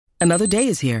Another day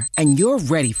is here, and you're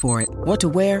ready for it. What to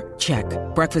wear? Check.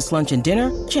 Breakfast, lunch, and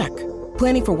dinner? Check.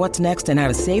 Planning for what's next and how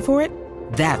to save for it?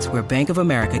 That's where Bank of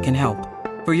America can help.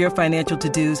 For your financial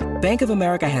to-dos, Bank of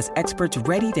America has experts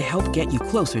ready to help get you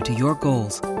closer to your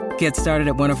goals. Get started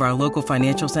at one of our local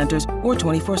financial centers or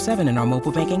 24/7 in our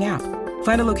mobile banking app.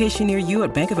 Find a location near you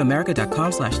at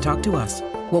bankofamerica.com/talktous.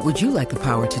 What would you like the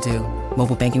power to do?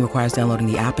 Mobile banking requires downloading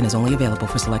the app and is only available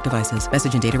for select devices.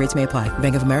 Message and data rates may apply.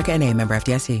 Bank of America N.A., member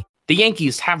FDIC. The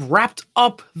Yankees have wrapped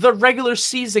up the regular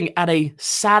season at a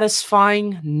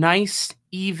satisfying, nice,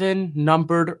 even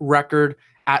numbered record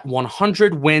at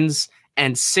 100 wins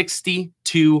and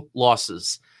 62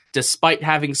 losses. Despite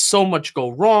having so much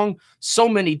go wrong, so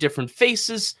many different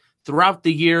faces throughout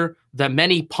the year, the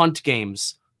many punt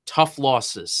games, tough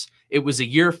losses. It was a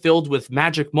year filled with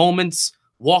magic moments,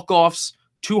 walk-offs,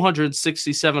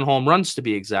 267 home runs to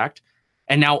be exact.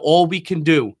 And now all we can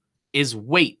do is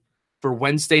wait for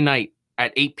Wednesday night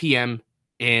at 8 p.m.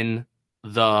 in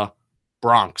the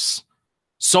Bronx.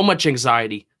 So much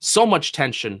anxiety, so much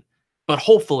tension, but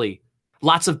hopefully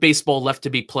lots of baseball left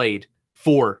to be played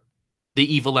for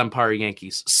the Evil Empire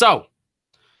Yankees. So,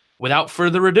 without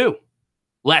further ado,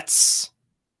 let's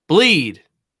bleed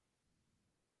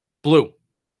blue.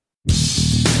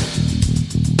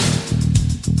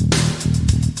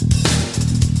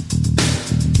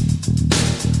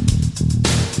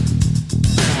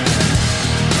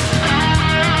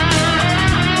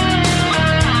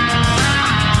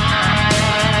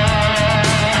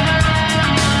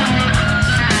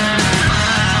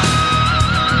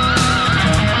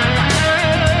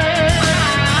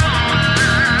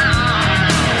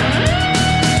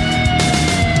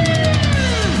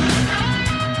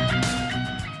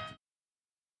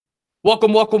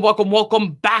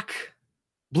 Welcome back,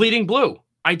 Bleeding Blue.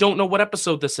 I don't know what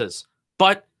episode this is,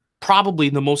 but probably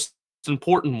the most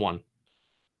important one.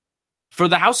 For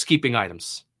the housekeeping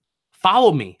items,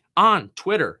 follow me on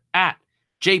Twitter at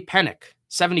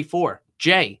jpennick74,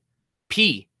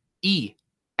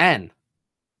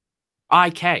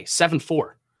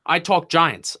 JPENIK74. I talk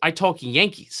Giants. I talk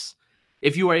Yankees.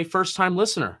 If you are a first-time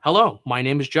listener, hello, my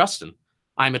name is Justin.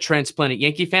 I'm a transplanted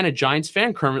Yankee fan, a Giants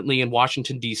fan, currently in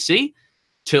Washington, D.C.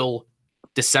 till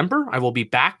December. I will be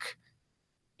back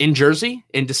in Jersey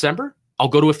in December. I'll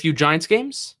go to a few Giants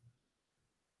games.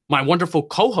 My wonderful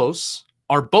co-hosts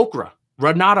are Bokra,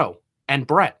 Renato, and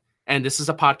Brett. And this is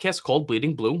a podcast called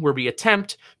Bleeding Blue, where we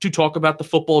attempt to talk about the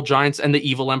football Giants and the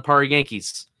Evil Empire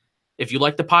Yankees. If you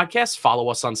like the podcast, follow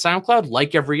us on SoundCloud,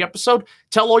 like every episode,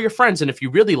 tell all your friends. And if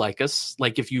you really like us,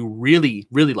 if you really,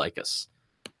 really like us,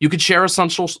 you could share us on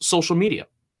social media.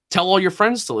 Tell all your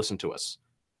friends to listen to us.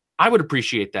 I would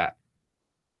appreciate that.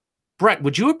 Brett,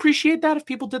 would you appreciate that if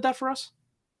people did that for us?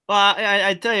 Well,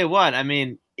 I tell you what, I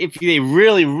mean, if they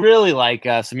really, really like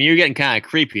us, I mean, you're getting kind of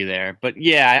creepy there. But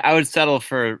yeah, I would settle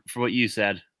for what you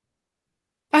said.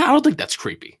 I don't think that's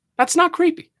creepy. That's not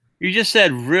creepy. You just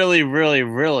said really, really,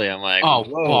 really. I'm like, oh,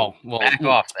 whoa, well, back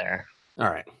off there. All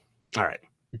right.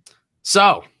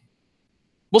 So,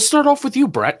 we'll start off with you,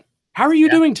 Brett. How are you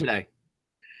doing today?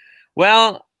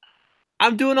 Well,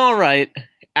 I'm doing all right.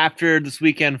 After this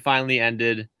weekend finally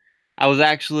ended, I was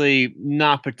actually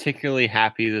not particularly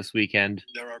happy this weekend.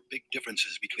 There are big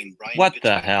differences between Brian What the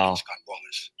Fitzpatrick hell? and Scott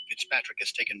Wallace. Fitzpatrick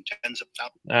has taken tens of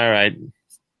thousands. All right,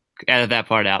 edit that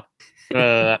part out.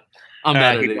 I'm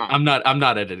editing. I'm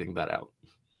not editing that out.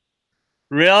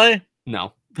 Really?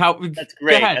 No. That's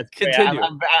great. Go ahead. That's great. Continue.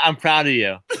 I'm proud of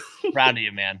you. Proud of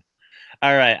you, man.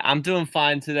 All right, I'm doing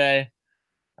fine today.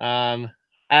 I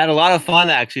had a lot of fun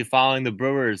actually following the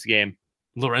Brewers game.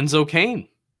 Lorenzo Cain.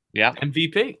 Yeah.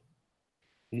 MVP.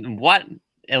 What?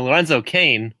 And Lorenzo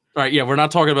Cain? All right, yeah, we're not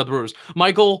talking about the Brewers.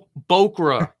 Michael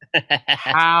Bokra,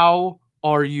 how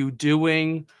are you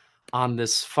doing on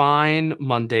this fine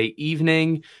Monday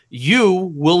evening?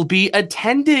 You will be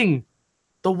attending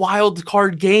the wild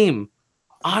card game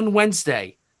on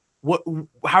Wednesday.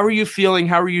 How are you feeling?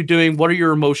 How are you doing? What are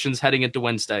your emotions heading into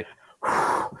Wednesday?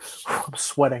 I'm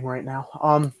sweating right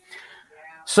now.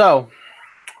 So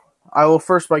I will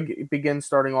first begin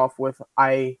starting off with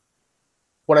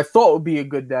what I thought would be a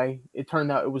good day. It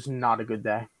turned out it was not a good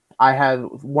day. I had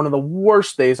one of the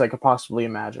worst days I could possibly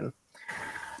imagine.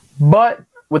 But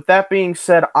with that being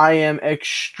said, I am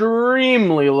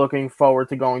extremely looking forward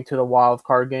to going to the wild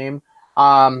card game.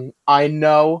 I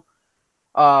know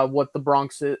what the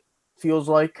Bronx feels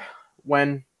like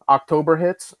when October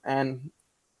hits, and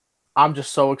I'm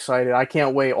just so excited. I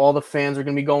can't wait. All the fans are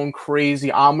going to be going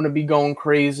crazy. I'm going to be going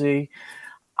crazy.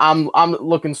 I'm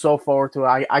looking so forward to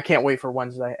it. I can't wait for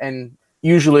Wednesday. And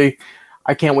usually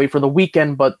I can't wait for the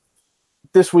weekend, but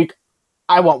this week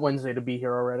I want Wednesday to be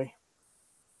here already.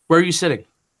 Where are you sitting?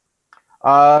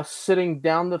 Sitting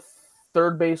down the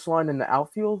third baseline in the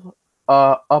outfield,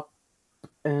 up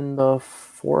in the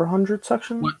 400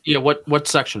 section. What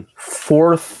section?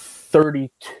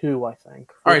 432, I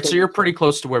think. All right, so you're pretty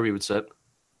close to where we would sit.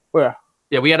 Where?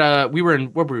 Yeah, we were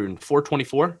in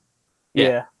 424.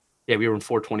 Yeah. Yeah, we were in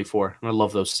 424. And I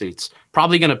love those seats.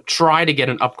 Probably gonna try to get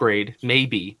an upgrade,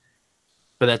 maybe,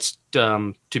 but that's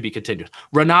to be continued.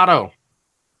 Renato,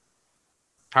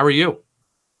 how are you?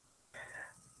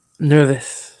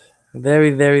 Nervous.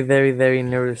 Very, very, very, very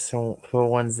nervous for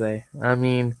Wednesday. I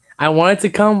mean, I wanted to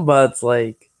come, but it's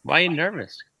like... Why are you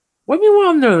nervous? What do you mean why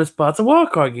I'm nervous about? It's a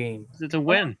wild card game. It's a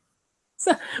win.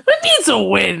 What needs a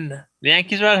win? The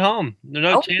Yankees are at home. There's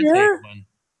no chance they win.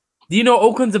 Do you know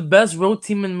Oakland's the best road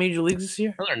team in Major Leagues this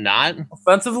year? No, they're not.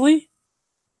 Offensively?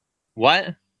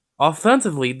 What?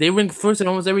 Offensively. They ranked first in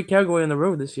almost every category on the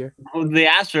road this year. Well, the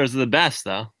Astros are the best,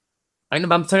 though. I know,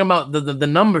 but I'm talking about the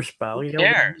numbers, pal. Who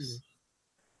cares?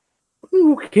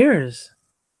 Who cares?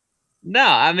 No,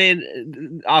 I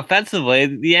mean, offensively,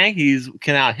 the Yankees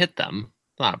can out-hit them.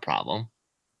 It's not a problem.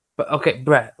 But okay,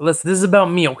 Brett, listen, this is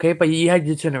about me, okay? But you had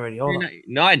your turn already. Hold on.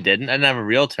 No, I didn't. I didn't have a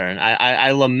real turn.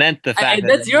 I lament the fact that...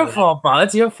 That's your fault, pal.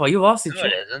 That's your fault. You lost your No,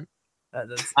 turn. it isn't.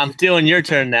 I'm stealing your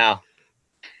turn now.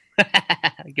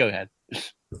 Go ahead.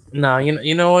 No,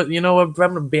 you know what, Brett?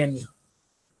 I'm gonna ban you.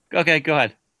 Okay, go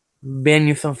ahead. Ban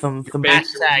you from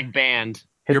Hashtag banned.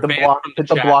 Hit the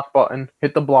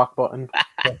block button.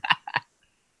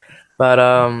 But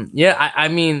yeah, I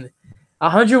mean,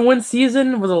 100-win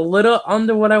season was a little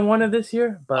under what I wanted this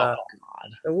year. But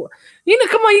come on,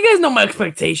 you guys know my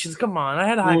expectations. Come on, I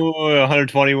had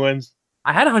 120 wins.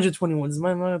 I had 120 wins.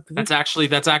 That's actually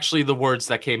the words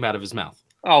that came out of his mouth.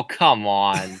 Oh, come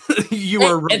on. you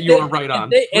were right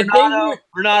on.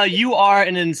 Renato, you are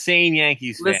an insane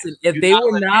Yankees fan. Listen, if they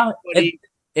were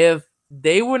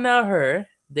not hurt,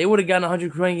 they would have gotten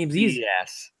 120 games easy.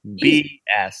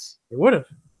 BS. They would have.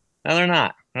 No, they're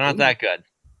not. They're not that good.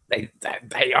 They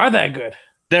are that good.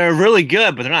 They're really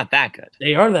good, but they're not that good.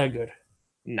 They are that good.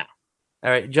 No.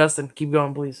 All right, Justin, keep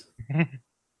going, please.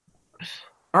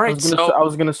 All right, I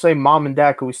was gonna say, Mom and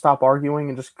Dad, could we stop arguing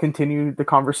and just continue the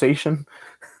conversation?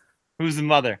 Who's the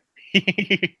mother?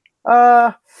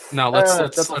 No,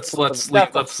 let's flip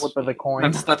of the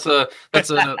coin. That's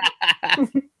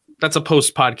a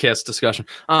post podcast discussion.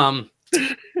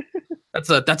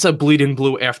 That's a bleeding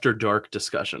blue after dark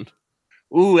discussion.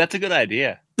 Ooh, that's a good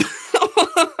idea.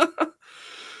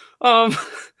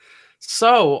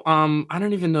 So I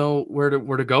don't even know where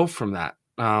to go from that.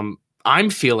 I'm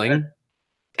feeling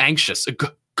anxious.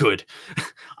 Good.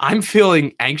 I'm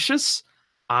feeling anxious.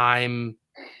 I'm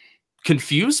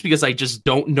confused because I just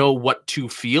don't know what to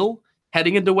feel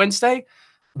heading into Wednesday.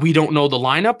 We don't know the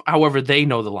lineup. However, they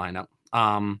know the lineup.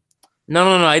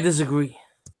 No, I disagree.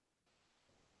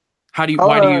 Why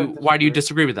do you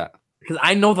disagree with that? Because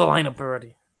I know the lineup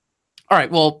already. All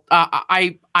right. Well,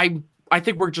 I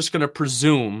think we're just going to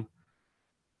presume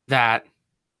that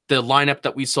the lineup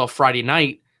that we saw Friday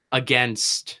night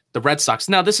against the Red Sox.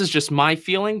 Now, this is just my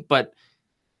feeling, but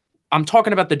I'm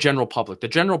talking about the general public. The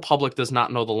general public does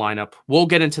not know the lineup. We'll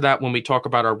get into that when we talk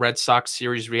about our Red Sox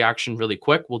series reaction really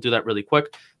quick. We'll do that really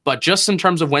quick. But just in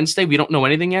terms of Wednesday, we don't know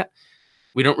anything yet.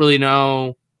 We don't really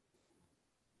know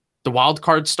the wild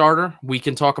card starter. We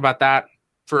can talk about that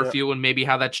for a few and maybe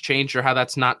how that's changed or how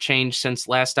that's not changed since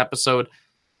last episode.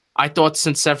 I thought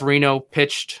since Severino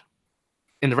pitched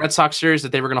in the Red Sox series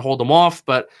that they were going to hold him off,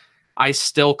 but I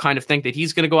still kind of think that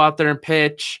he's going to go out there and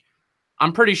pitch.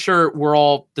 I'm pretty sure we're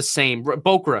all the same.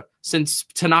 Bokra, since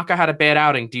Tanaka had a bad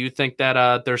outing, do you think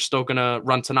that they're still going to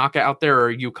run Tanaka out there, or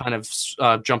are you kind of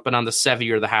jumping on the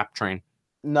Sevy or the Hap train?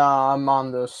 No, I'm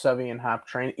on the Sevy and Hap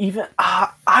train. Even,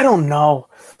 I don't know.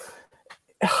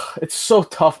 It's so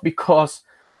tough because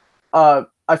I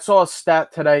saw a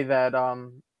stat today that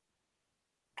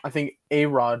I think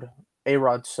A-Rod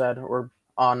said, or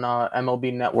on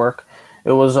MLB Network.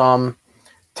 It was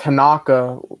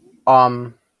Tanaka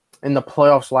in the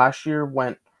playoffs last year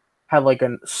had like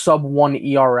a sub-1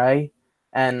 ERA,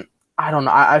 and I don't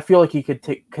know. I feel like he could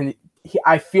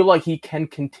I feel like he can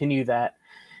continue that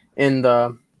in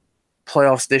the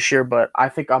playoffs this year, but I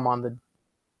think I'm on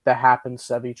the Hap and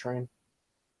Sevy train.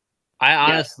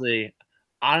 I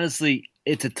honestly,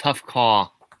 it's a tough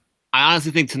call. I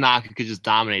honestly think Tanaka could just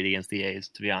dominate against the A's,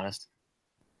 to be honest.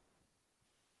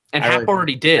 And Hap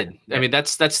already did. I mean,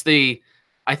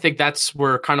 I think that's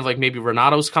where kind of like maybe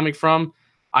Renato's coming from.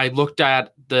 I looked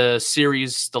at the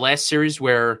last series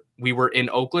where we were in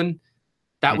Oakland.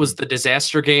 That was the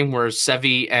disaster game where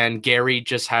Sevy and Gary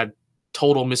just had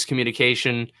total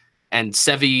miscommunication. and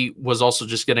Sevy was also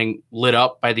just getting lit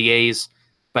up by the A's.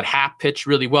 But Happ pitched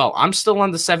really well. I'm still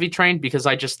on the Sevy train because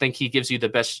I just think he gives you the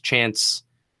best chance.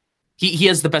 He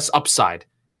has the best upside.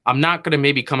 I'm not going to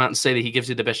maybe come out and say that he gives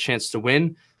you the best chance to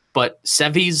win, but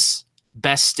Sevy's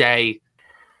best day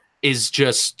is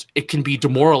just, it can be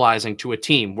demoralizing to a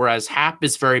team, whereas Happ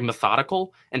is very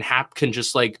methodical, and Happ can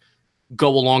just like go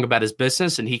along about his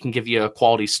business, and he can give you a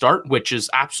quality start, which is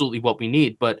absolutely what we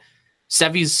need. But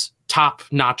Sevy's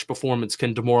top-notch performance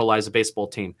can demoralize a baseball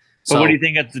team. So, So what do you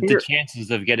think the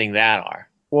chances of getting that are?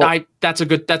 Well, that's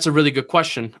a really good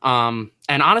question. And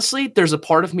honestly, there's a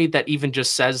part of me that even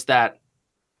just says that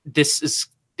this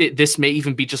may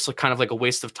even be just kind of like a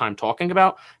waste of time talking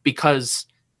about, because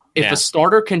if a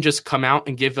starter can just come out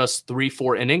and give us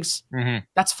 3-4 innings,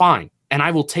 that's fine. And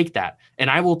I will take that. And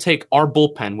I will take our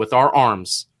bullpen with our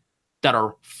arms that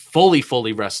are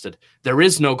fully rested. There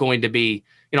is no going to be,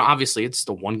 obviously it's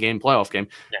the 1-game playoff game.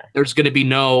 Yeah. There's going to be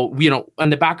no, in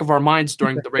the back of our minds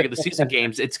during the regular season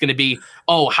games, it's going to be,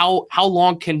 how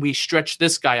long can we stretch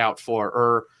this guy out for?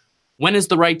 Or when is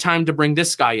the right time to bring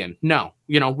this guy in? No,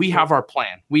 we have our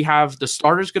plan. We have the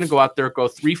starter's going to go out there, go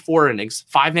 3-4 innings,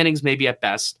 5 innings maybe at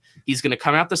best. He's going to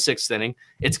come out the 6th inning.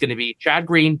 It's going to be Chad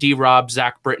Green, D-Rob,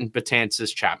 Zach Britton,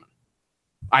 Betances, Chapman.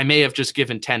 I may have just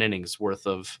given 10 innings worth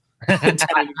of. I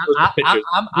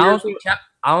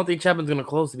don't think Chapman's gonna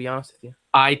close. To be honest with you,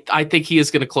 I think he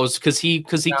is gonna close because he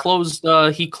closed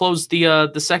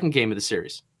the second game of the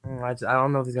series. I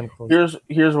don't know if he's gonna close.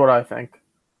 Here's what I think.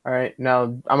 All right, now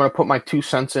I'm gonna put my 2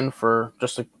 cents in for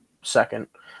just a second.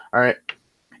 All right,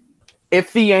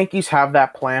 if the Yankees have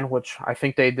that plan, which I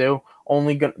think they do,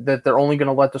 that they're only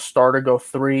gonna let the starter go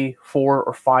 3, 4,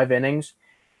 or 5 innings,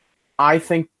 I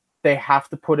think they have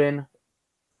to put in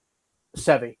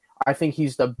Sevy. I think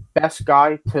he's the best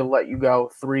guy to let you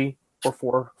go 3 or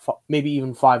 4, maybe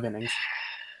even 5 innings.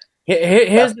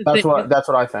 That's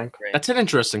what I think. That's an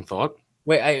interesting thought.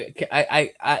 Wait,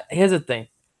 here's the thing.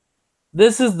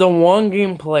 This is the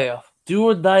 1-game playoff, do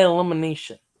or die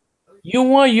elimination. You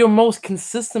want your most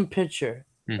consistent pitcher,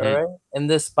 all right, in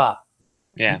this spot.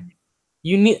 Yeah.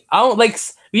 You need.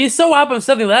 We saw what happened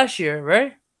something last year,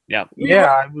 right? Yeah. Yeah,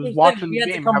 I was watching the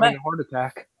game having a heart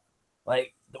attack.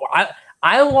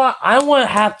 I want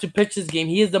Happ to pitch this game.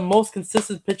 He is the most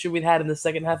consistent pitcher we've had in the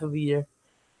second half of the year.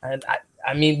 And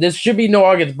I mean, there should be no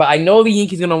arguments, but I know the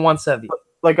Yankees are going to want Sevy.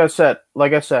 Like I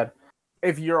said,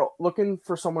 if you're looking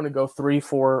for someone to go 3,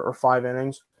 4, or 5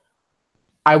 innings,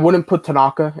 I wouldn't put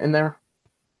Tanaka in there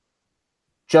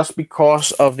just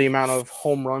because of the amount of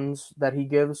home runs that he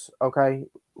gives, okay,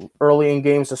 early in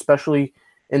games, especially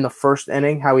in the first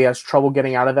inning, how he has trouble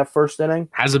getting out of that first inning.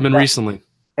 Hasn't been recently.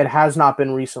 It has not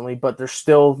been recently, but there's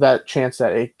still that chance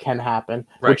that it can happen,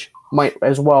 right, which might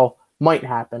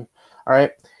happen. All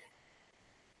right.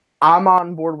 I'm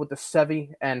on board with the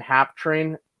Sevy and Happ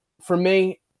train. For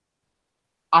me,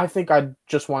 I think I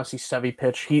just want to see Sevy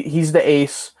pitch. He's the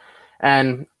ace,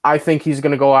 and I think he's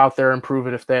going to go out there and prove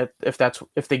it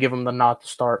if they give him the nod to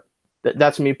start.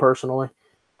 That's me personally.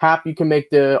 Happ, you can make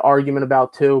the argument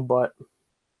about too, but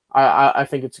I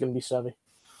think it's going to be Sevy.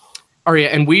 Oh yeah,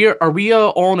 and are we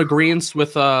all in agreement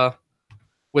with the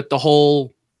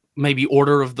whole maybe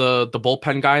order of the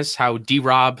bullpen guys? How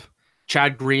D-Rob,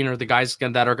 Chad Green are the guys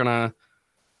that are gonna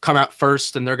come out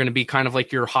first, and they're gonna be kind of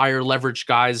like your higher leverage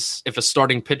guys. If a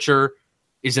starting pitcher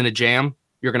is in a jam,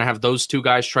 you're gonna have those 2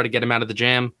 guys try to get him out of the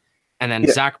jam, and then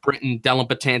Zach Britton, Dellin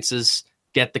Betances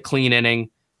get the clean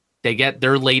inning. They get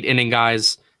their late inning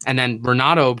guys, and then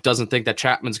Renato doesn't think that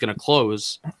Chapman's gonna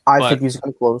close. I think he's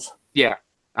gonna close. Yeah.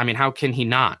 I mean, how can he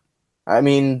not? I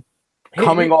mean,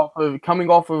 coming off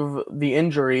of the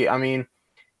injury, I mean,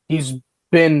 he's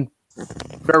been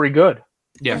very good.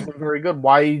 Yeah, he's been very good.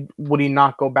 Why would he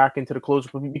not go back into the closer?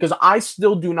 Because I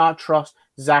still do not trust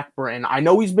Zach Britton. I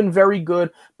know he's been very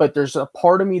good, but there's a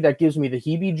part of me that gives me the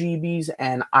heebie-jeebies,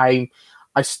 and I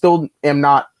still am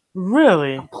not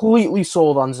really completely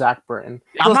sold on Zach Britton.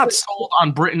 I'm not sold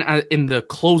on Britton in the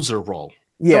closer role.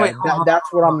 Yeah,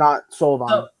 that's what I'm not sold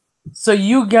on. So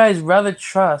you guys rather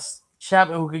trust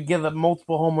Chapman, who could give up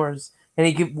multiple homers, and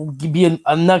he could be a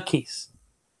nutcase?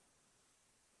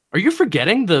 Are you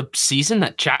forgetting the season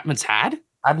that Chapman's had?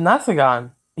 I've not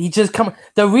forgotten. He just come.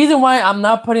 The reason why I'm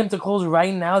not putting him to close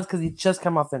right now is because he just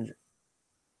come off injury.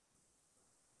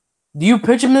 Do you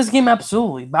pitch him in this game?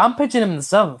 Absolutely, but I'm pitching him in the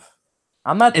 7th.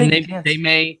 I'm not taking chances.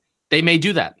 They may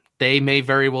do that. They may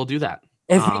very well do that.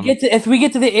 If we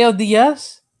get to the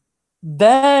ALDS,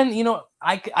 then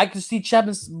I could see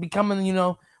Chapman becoming,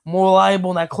 more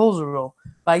reliable in that closer role.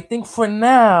 But I think for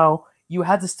now, you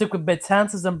have to stick with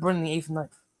Betances and Britton in the 8th and 9th.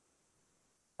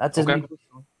 That's just okay. me.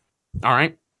 All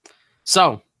right.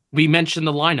 So we mentioned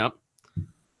the lineup.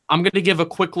 I'm going to give a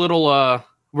quick little.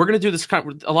 We're going to do this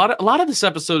a lot of this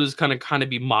episode is kind of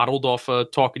be modeled off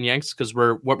of Talking Yanks because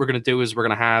what we're going to do is we're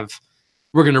going to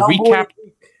recap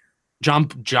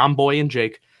John Boy and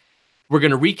Jake. We're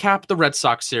going to recap the Red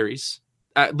Sox series,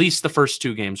 at least the first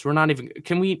 2 games. We're not even.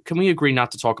 Can we agree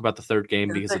not to talk about the third game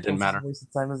because it didn't matter?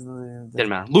 Didn't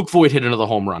matter. Luke Voit hit another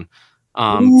home run.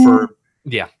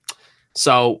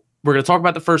 So we're going to talk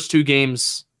about the first 2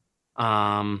 games.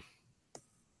 But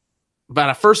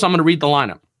at first, I'm going to read the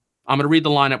lineup.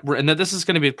 And then this is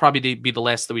going to probably be the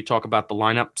last that we talk about the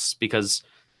lineups because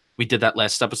we did that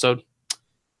last episode.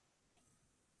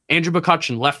 Andrew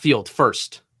McCutchen, left field,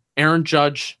 first. Aaron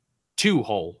Judge, 2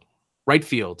 hole, right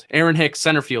field. Aaron Hicks,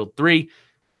 center field, 3.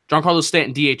 Giancarlo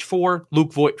Stanton, DH, 4.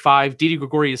 Luke Voit, 5. Didi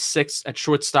Gregorius, 6 at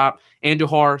shortstop.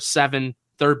 Andujar, 7,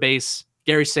 third base.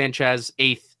 Gary Sanchez,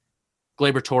 8th.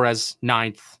 Gleyber Torres,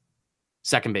 9th,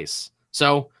 second base.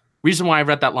 So, reason why I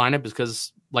read that lineup is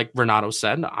because, like Renato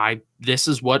said, this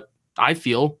is what I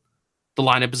feel the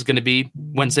lineup is going to be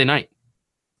Wednesday night.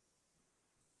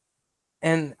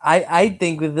 And I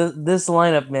think with this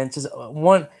lineup, man, just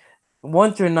 1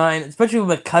 through 9, especially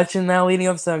with McCutchen now leading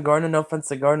off to Gardner. No offense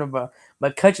to Gardner, but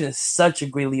McCutchen is such a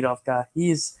great leadoff guy.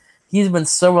 He's been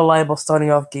so reliable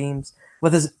starting off games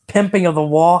with his pimping of the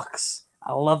walks.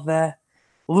 I love that.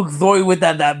 Luke Voit with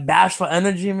that bashful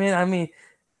energy, man. I mean,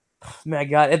 my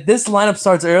God, if this lineup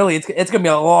starts early, it's gonna be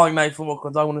a long night for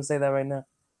Oakland. I want to say that right now.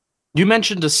 You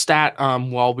mentioned a stat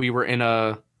while we were in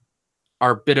our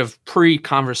bit of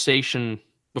pre-conversation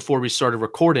before we started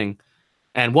recording,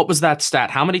 and what was that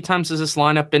stat? How many times has this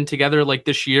lineup been together like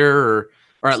this year,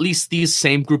 or at least these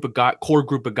same core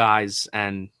group of guys,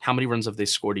 and how many runs have they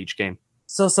scored each game?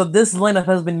 So this lineup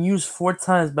has been used 4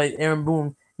 times by Aaron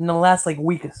Boone in the last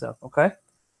week or so. Okay,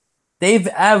 they've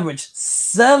averaged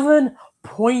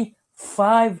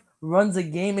 7.5 runs a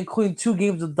game, including 2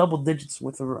 games with double digits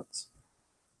with the runs.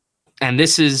 And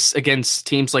this is against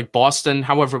teams like Boston.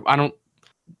 However, I don't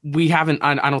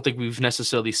think we've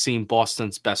necessarily seen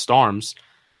Boston's best arms,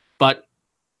 but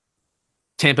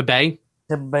Tampa Bay,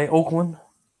 Oakland.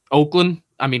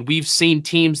 I mean, we've seen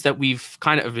teams that we've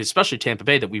especially Tampa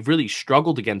Bay, that we've really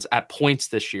struggled against at points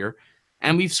this year.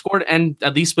 And we've scored, and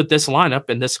at least with this lineup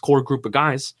and this core group of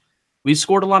guys, we've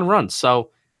scored a lot of runs. So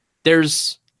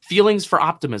there's feelings for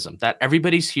optimism that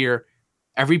everybody's here,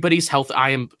 everybody's healthy.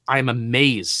 I am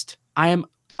amazed. I am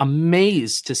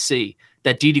amazed to see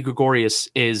that Didi Gregorius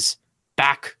is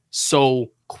back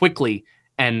so quickly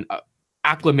and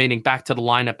acclimating back to the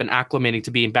lineup and acclimating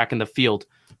to being back in the field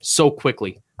so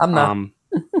quickly. I'm not.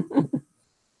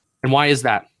 And why is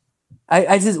that?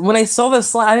 I just, when I saw this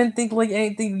slide, I didn't think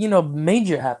anything,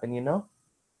 major happened,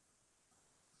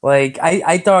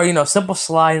 I thought, simple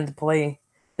slide into play.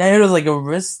 Then it was a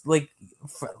wrist,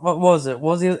 what was it?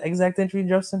 What was the exact injury,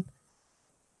 Justin?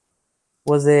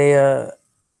 Was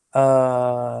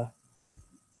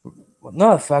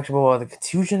not a fracture, but a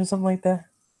contusion or something like that?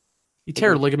 You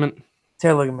tear a ligament.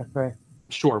 Tear a ligament, right.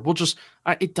 Sure. We'll just,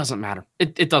 it doesn't matter.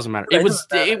 It doesn't matter. It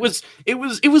was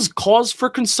cause for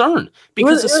concern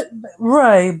because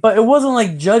right, but it wasn't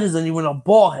like Judges and when a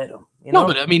ball hit him. No,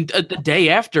 but I mean, the day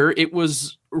after, it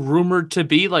was rumored to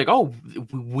be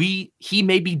he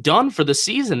may be done for the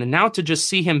season, and now to just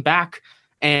see him back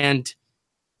and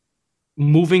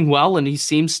moving well, and he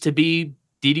seems to be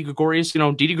Didi Gregorius.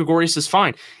 Didi Gregorius is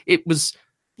fine. It was,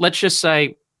 let's just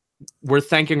say, we're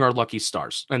thanking our lucky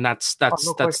stars, and that's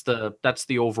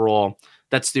the overall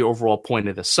point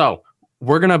of this. So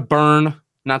we're gonna burn,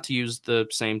 not to use the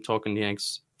same Talking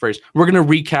Yanks phrase, we're gonna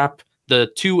recap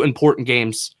the 2 important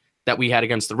games that we had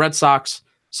against the Red Sox.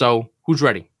 So who's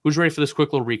ready? Who's ready for this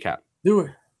quick little recap? Do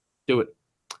it.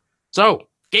 So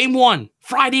game 1,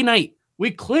 Friday night,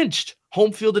 we clinched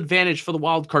home field advantage for the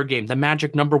wild card game. The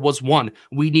magic number was 1.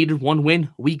 We needed 1 win.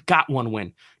 We got 1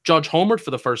 win. Judge homered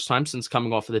for the first time since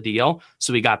coming off of the DL,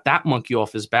 so he got that monkey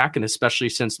off his back, and especially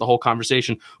since the whole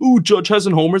conversation, Judge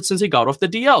hasn't homered since he got off the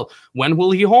DL. When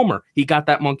will he homer? He got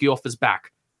that monkey off his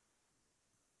back.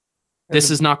 This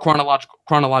is not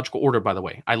chronological order, by the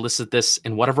way. I listed this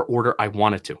in whatever order I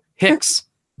wanted to. Hicks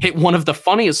hit one of the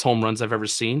funniest home runs I've ever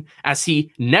seen, as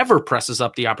he never presses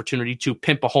up the opportunity to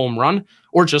pimp a home run,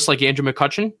 or just like Andrew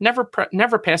McCutchen,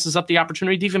 never passes up the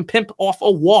opportunity to even pimp off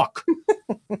a walk.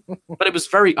 But it was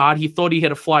very odd. He thought he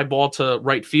hit a fly ball to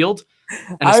right field.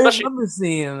 And I remember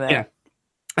seeing that. Yeah.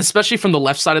 Especially from the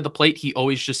left side of the plate, he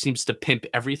always just seems to pimp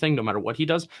everything, no matter what he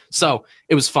does. So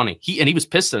it was funny. He was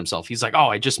pissed at himself. He's like,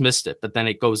 I just missed it. But then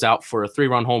it goes out for a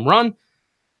 3-run home run.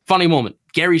 Funny moment.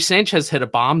 Gary Sanchez hit a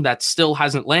bomb that still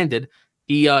hasn't landed.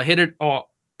 He hit it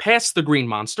past the Green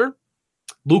Monster.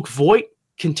 Luke Voigt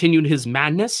continued his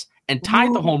madness and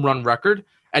tied the home run record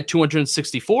at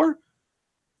 264.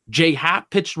 Jay Happ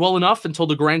pitched well enough until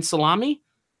the grand salami.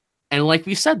 And like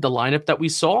we said, the lineup that we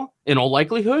saw, in all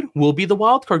likelihood, will be the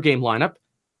wildcard game lineup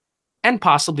and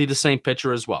possibly the same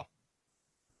pitcher as well.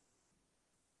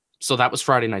 So that was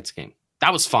Friday night's game.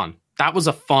 That was fun. That was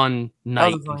a fun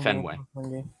night in Fenway.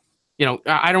 You know,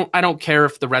 I don't care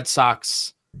if the Red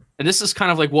Sox, and this is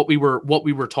kind of like what we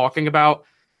were talking about,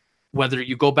 whether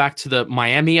you go back to the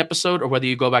Miami episode or whether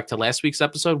you go back to last week's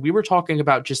episode, we were talking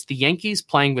about just the Yankees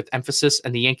playing with emphasis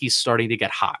and the Yankees starting to get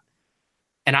hot.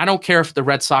 And I don't care if the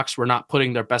Red Sox were not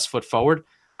putting their best foot forward.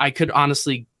 I could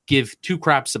honestly give two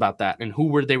craps about that and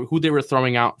who they were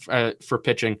throwing out for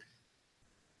pitching.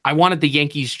 I wanted the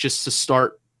Yankees just to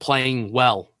start playing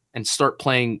well and start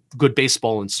playing good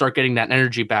baseball and start getting that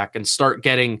energy back and start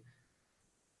getting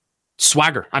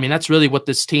swagger. I mean, that's really what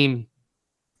this team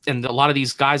and a lot of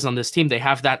these guys on this team, they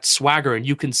have that swagger, and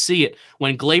you can see it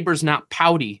when Glaber's not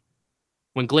pouty,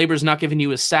 when Glaber's not giving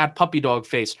you a sad puppy dog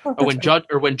face, or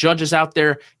when Judge is out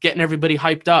there getting everybody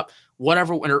hyped up,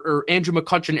 whatever, or Andrew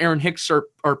McCutchen, Aaron Hicks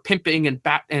are pimping and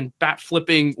bat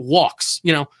flipping walks,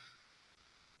 you know,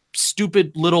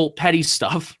 stupid little petty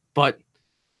stuff, but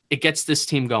it gets this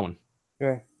team going.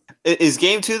 Yeah. Is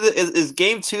game two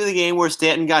the game where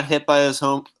Stanton got hit by his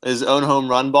own home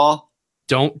run ball?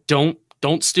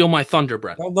 Don't steal my thunder,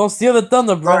 Brett. Don't steal the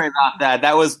thunder, bro. Sorry about that.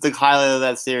 That was the highlight of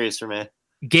that series for me.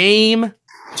 Game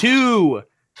 2,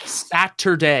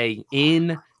 Saturday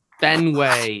in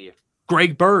Fenway.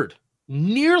 Greg Bird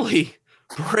nearly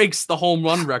breaks the home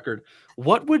run record.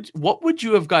 What would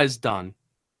you have guys done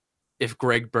if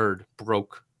Greg Bird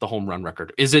broke the home run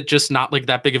record? Is it just not like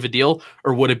that big of a deal,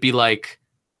 or would it be like,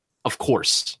 of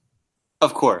course?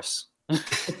 Of course.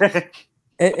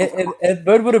 If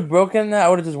Bird would have broken that, I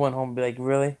would have just went home and be like,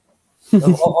 really?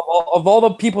 of all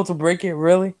the people to break it,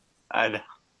 really? I know.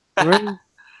 Really?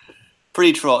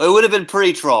 Pretty troll. It would have been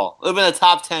pretty troll. It would have been a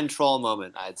top 10 troll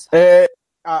moment, I'd say.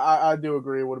 I do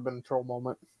agree. It would have been a troll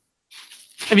moment.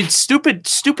 I mean,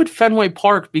 stupid Fenway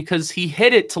Park, because he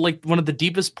hit it to like one of the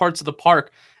deepest parts of the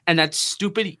park, and that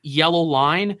stupid yellow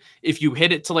line, if you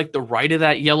hit it to like the right of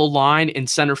that yellow line in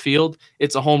center field,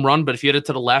 it's a home run, but if you hit it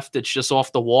to the left, it's just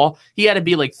off the wall. He had to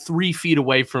be like 3 feet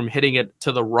away from hitting it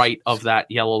to the right of that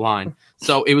yellow line.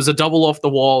 So it was a double off the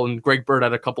wall, and Greg Bird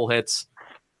had a couple hits.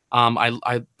 I'm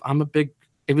a big,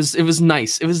 it was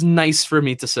nice. It was nice for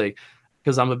me to say,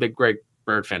 because I'm a big Greg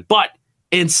Bird fan. But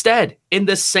instead, in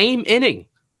the same inning,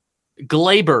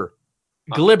 Gleyber,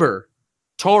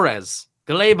 Torres,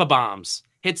 Gleyber bombs,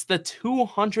 hits the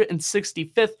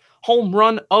 265th home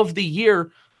run of the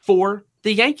year for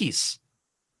the Yankees.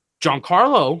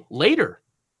 Giancarlo later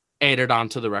added on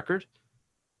to the record,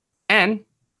 and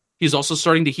he's also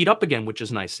starting to heat up again, which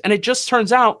is nice. And it just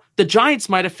turns out the Giants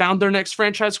might have found their next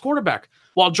franchise quarterback.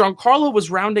 While Giancarlo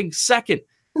was rounding second,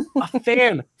 a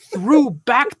fan threw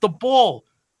back the ball,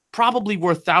 probably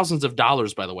worth thousands of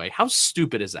dollars, by the way. How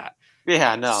stupid is that?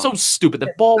 Yeah, no. So stupid.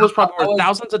 The ball was probably worth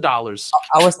thousands of dollars.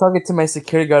 I was talking to my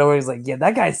security guard where he's like, yeah,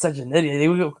 that guy's such an idiot. It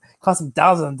would cost him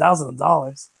thousands and thousands of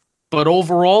dollars. But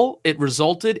overall, it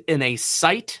resulted in a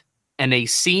sight and a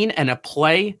scene and a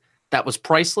play that was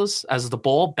priceless as the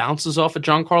ball bounces off of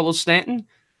Giancarlo Stanton,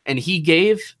 and he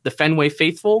gave the Fenway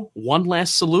faithful one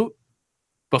last salute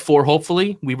before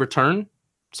hopefully we return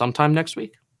sometime next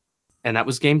week. And that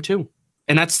was game 2.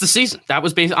 And that's the season. That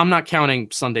was I'm not counting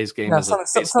Sunday's game. No,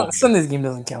 Sunday's game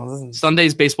doesn't count. Doesn't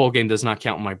Sunday's baseball game does not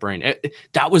count in my brain.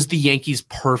 That was the Yankees'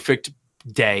 perfect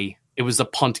day. It was a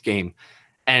punt game.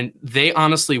 And they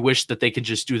honestly wish that they could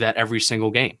just do that every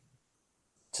single game.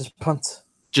 Just punt.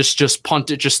 Just punt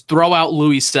it. Just throw out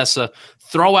Luis Cessa.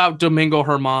 Throw out Domingo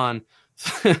Germán.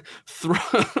 throw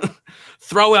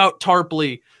out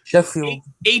Tarpley. Sheffield.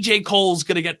 AJ Cole's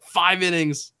going to get 5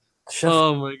 innings.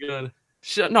 Oh, my God.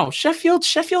 No, Sheffield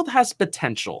has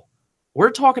potential.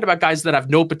 We're talking about guys that have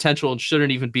no potential and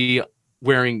shouldn't even be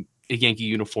wearing a Yankee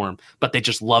uniform, but they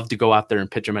just love to go out there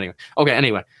and pitch them anyway. Okay,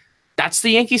 anyway, that's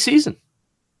the Yankee season.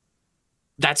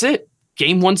 That's it.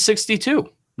 Game 162.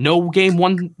 No game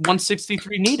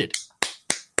 163 needed.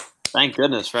 Thank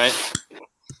goodness, right?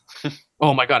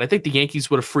 Oh my God, I think the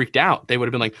Yankees would have freaked out. They would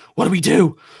have been like, what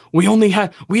do? We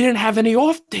didn't have any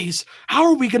off days. How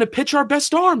are we going to pitch our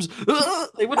best arms?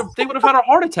 They would have had a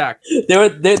heart attack. They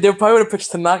probably would have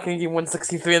pitched Tanaka in game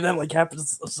 163 and then like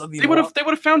happens. They would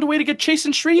have found a way to get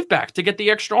Chasen Shreve back to get the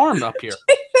extra arm up here.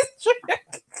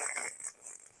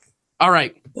 All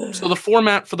right. So the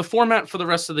format for the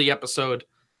rest of the episode,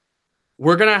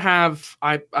 we're going to have,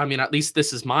 I mean, at least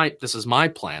this is my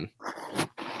plan.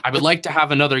 I would like to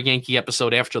have another Yankee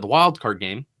episode after the wild card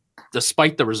game.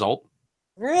 despite the result.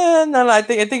 Yeah, no. I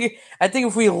think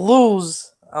if we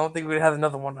lose, I don't think we'd have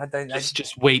another one.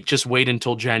 Just wait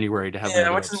until January to have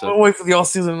another episode. We'll wait for the all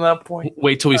season at that point.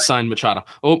 Wait till we sign Machado.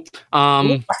 All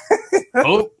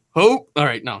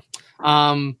right, no.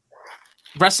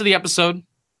 Rest of the episode,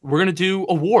 we're gonna do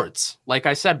awards. Like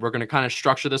I said, we're gonna kind of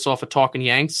structure this off of Talking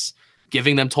Yanks,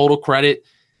 giving them total credit.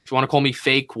 If you want to call me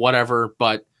fake, whatever,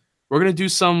 but we're gonna do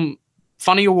some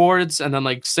funny awards and then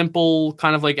like simple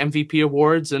kind of like MVP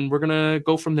awards, and we're gonna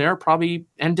go from there. Probably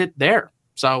end it there.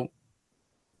 So,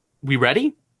 we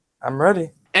ready? I'm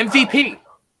ready. MVP.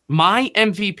 My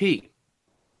MVP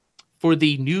for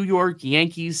the New York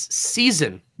Yankees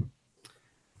season.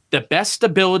 The best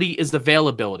ability is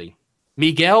availability.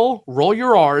 Miguel, roll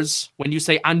your R's when you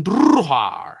say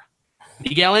Andujar.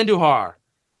 Miguel Andujar.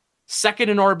 Second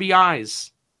in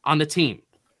RBIs on the team.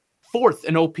 Fourth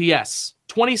in OPS.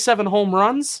 27 home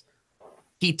runs.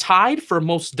 He tied for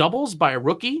most doubles by a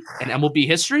rookie in MLB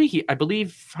history. I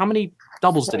believe, how many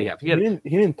doubles did he have? He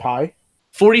didn't tie.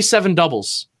 47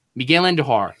 doubles. Miguel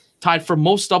Andujar. Tied for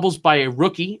most doubles by a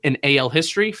rookie in AL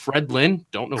history. Fred Lynn.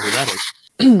 Don't know who that is.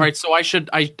 All right, so I should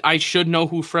know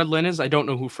who Fred Lynn is. I don't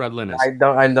know who Fred Lynn is. I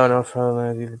don't know Fred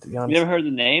Lynn either, to be honest. You never heard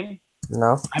the name?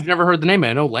 No. I've never heard the name.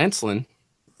 I know Lance Lynn.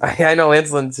 I know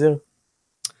Lance Lynn too.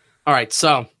 All right,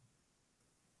 so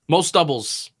most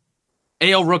doubles,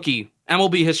 AL rookie,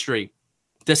 MLB history,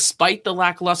 despite the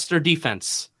lackluster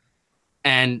defense,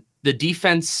 and the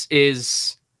defense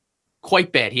is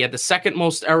quite bad. He had the second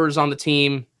most errors on the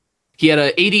team. He had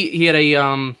a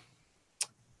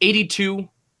 82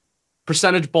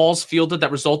 percentage balls fielded that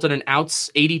resulted in outs,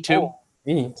 82.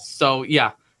 So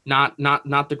yeah, not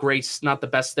the greats, not the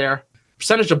best there.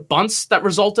 Percentage of bunts that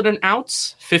resulted in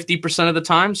outs, 50% of the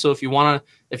time. So if you want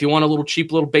a little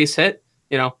cheap little base hit,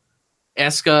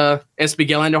 ask Miguel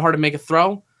Andujar to make a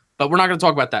throw. But we're not going to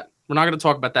talk about that. We're not going to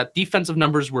talk about that. Defensive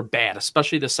numbers were bad,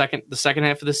 especially the second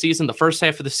half of the season. The first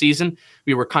half of the season,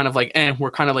 we were kind of like,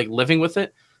 we're kind of like living with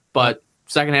it. But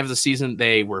second half of the season,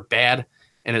 they were bad,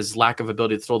 and his lack of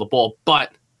ability to throw the ball.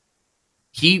 But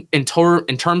he, in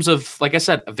terms of, like I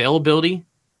said, availability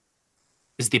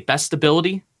is the best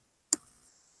ability.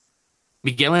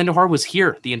 Miguel Andujar was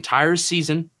here the entire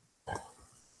season.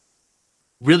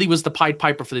 Really was the Pied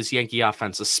Piper for this Yankee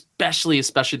offense, especially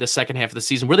the second half of the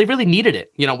season where they really needed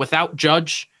it. Without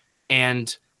Judge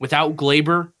and without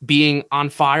Glaber being on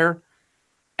fire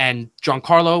and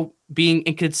Giancarlo being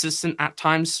inconsistent at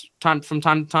times, from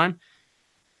time to time,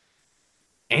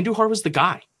 Andujar was the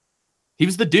guy. He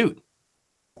was the dude.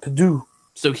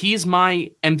 So he's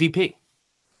my MVP.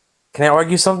 Can I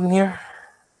argue something here?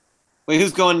 Wait,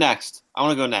 who's going next? I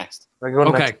want to go next.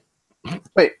 Okay.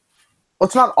 Wait,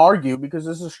 let's not argue because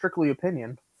this is strictly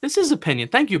opinion. This is opinion.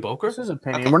 Thank you, Boker. This is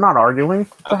opinion. Okay. We're not arguing.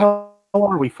 What the hell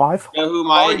are we, 5? You know who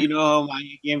my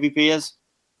MVP is?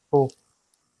 Who?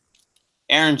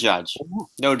 Aaron Judge.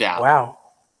 No doubt. Wow.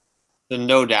 The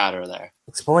no doubter there.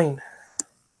 Explain.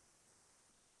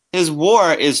 His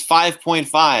WAR is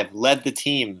 5.5. Led the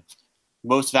team.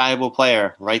 Most valuable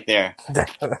player right there.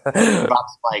 Rob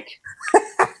Spike.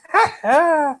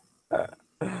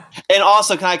 And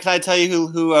also, can I tell you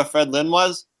who Fred Lynn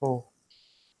was? Oh.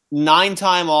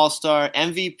 9-time All-Star,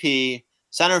 MVP,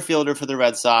 center fielder for the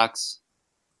Red Sox,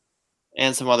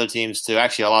 and some other teams too.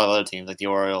 Actually, a lot of other teams like the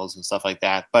Orioles and stuff like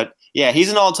that. But yeah,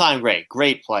 he's an all-time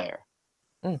great player.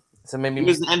 So maybe he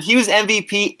was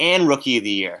MVP and Rookie of the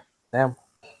Year. Damn.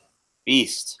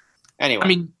 Beast. Anyway, I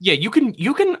mean, yeah, you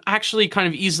can actually kind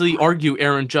of easily argue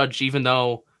Aaron Judge, even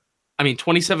though,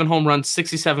 27 home runs,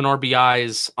 67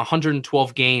 RBIs,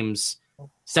 112 games,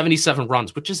 77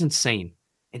 runs, which is insane.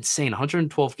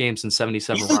 112 games and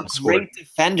 77 he's runs a great scored.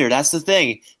 defender. That's the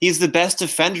thing. He's the best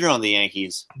defender on the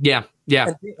Yankees. Yeah.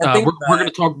 I think we're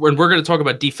going to talk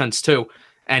about defense too.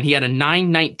 And he had a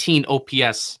 919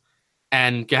 OPS.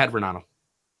 And go ahead, Renato.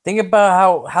 Think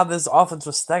about how this offense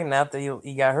was stagnant after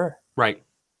he got hurt. Right.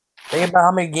 Think about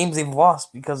how many games they've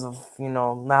lost because of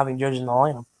not having Judge in the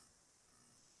lineup.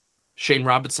 Shane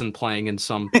Robinson playing in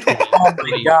some 20, Oh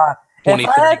my God. If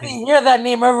I have to hear that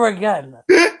name ever again,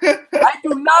 I do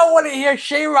not want to hear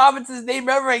Shane Robinson's name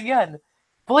ever again.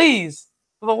 Please,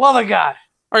 for the love of God.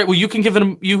 All right, well, you can give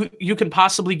him you can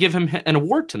possibly give him an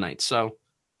award tonight. So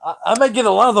I might give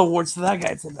a lot of the awards to that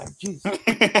guy tonight. Jeez.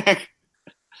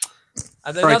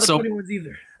 All right, so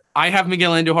either. I have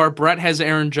Miguel Andujar. Brett has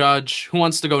Aaron Judge. Who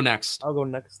wants to go next? I'll go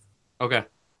next. Okay.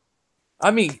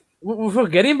 We're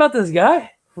forgetting about this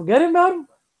guy. Forgetting about him.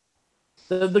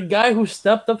 The guy who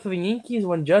stepped up for the Yankees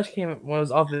when Judge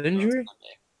was off the injury.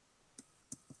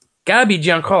 Gotta be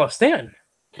Giancarlo Stanton.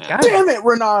 Yeah. Damn it,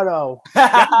 Renato!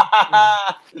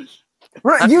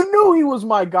 Right, you knew he was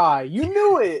my guy. You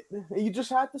knew it. You just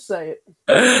had to say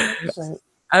it.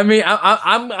 I mean,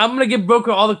 I'm gonna give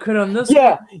Broker all the credit on this.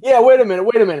 Yeah. Wait a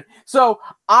minute. So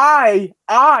I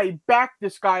backed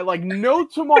this guy like no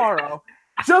tomorrow,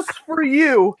 just for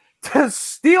you to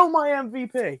steal my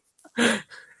MVP.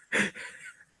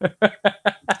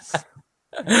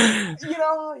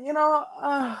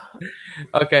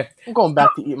 Okay. I'm going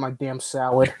back to eat my damn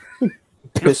salad.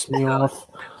 Piss me off.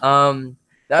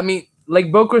 I mean,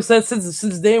 like Broker said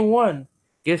since day one,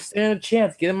 give Stan a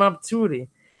chance, give him an opportunity.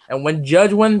 And when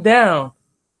Judge went down,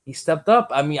 he stepped up.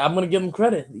 I mean, I'm gonna give him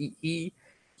credit. He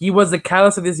was the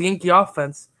catalyst of this Yankee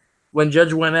offense when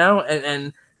Judge went out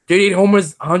and 38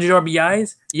 homers, 100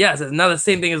 RBIs. Yes, it's not the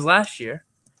same thing as last year,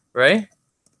 right?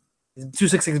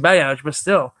 266 batting average, but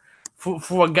still,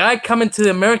 for a guy coming to the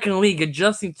American League,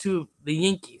 adjusting to the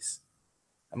Yankees,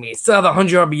 I mean, he still had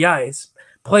 100 RBIs,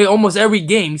 play almost every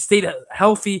game, he stayed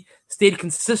healthy, stayed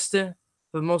consistent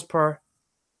for the most part.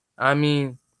 I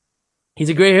mean, he's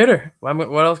a great hitter.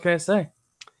 What else can I say?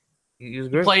 He was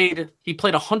great. He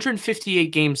played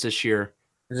 158 games this year,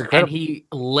 He's and he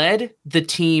led the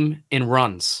team in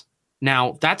runs.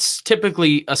 Now, that's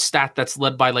typically a stat that's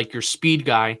led by like your speed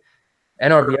guy,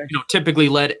 and RBI. Typically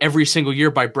led every single year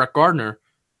by Brett Gardner.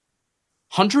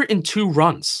 102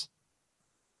 runs.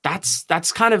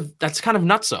 That's kind of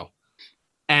nutso.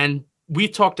 And we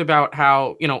talked about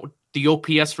how the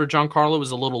OPS for Giancarlo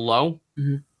is a little low.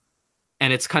 Mm-hmm.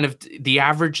 And it's kind of the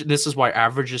average. This is why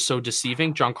average is so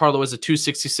deceiving. Giancarlo has a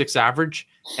 266 average,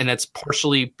 and that's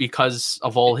partially because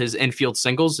of all his infield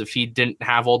singles. If he didn't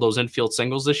have all those infield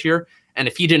singles this year, and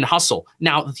if he didn't hustle,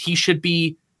 now he should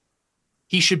be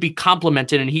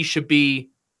complimented and he should be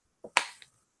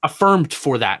affirmed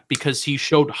for that because he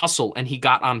showed hustle and he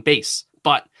got on base.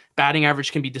 But batting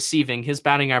average can be deceiving. His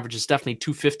batting average is definitely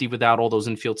 250 without all those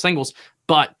infield singles,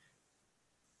 but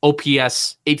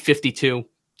OPS 852.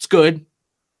 It's good.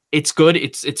 It's good.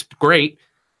 It's great.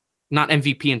 Not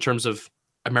MVP in terms of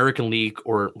American League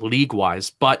or league-wise,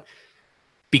 but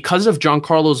because of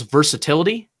Giancarlo's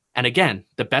versatility, and again,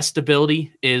 the best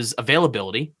ability is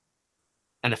availability,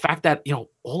 and the fact that,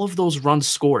 all of those runs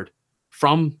scored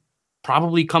from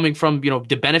probably coming from,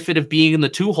 the benefit of being in the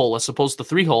 2-hole as opposed to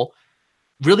 3-hole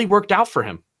really worked out for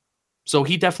him. So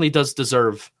he definitely does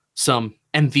deserve some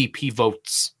MVP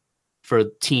votes for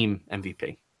team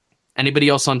MVP. Anybody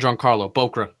else on Giancarlo?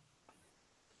 Bokra?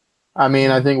 I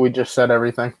mean, I think we just said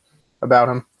everything about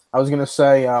him. I was going to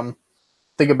say,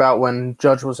 think about when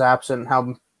Judge was absent and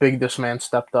how big this man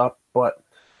stepped up, but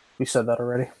we said that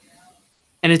already.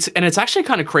 And it's actually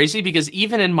kind of crazy because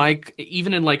even in my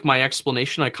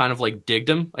explanation, I kind of like digged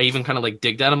him. I even kind of like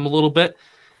digged at him a little bit.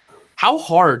 How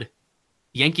hard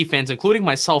Yankee fans, including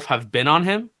myself, have been on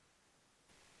him.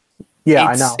 Yeah,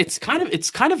 I know. It's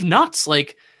kind of nuts.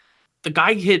 Like, the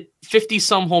guy hit 50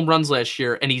 some home runs last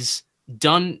year, and he's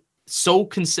done so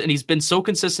and he's been so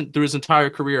consistent through his entire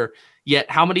career. Yet,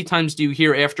 how many times do you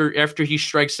hear after he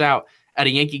strikes out at a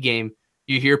Yankee game,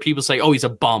 you hear people say, "Oh, he's a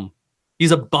bum.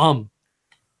 He's a bum,"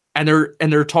 and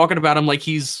they're talking about him like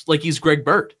he's Greg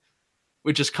Bird,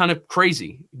 which is kind of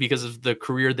crazy because of the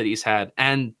career that he's had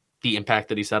and the impact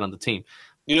that he's had on the team.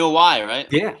 You know why, right?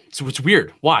 Yeah, so it's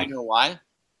weird. Why? You know why?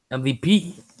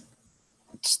 MVP.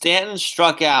 Stanton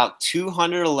struck out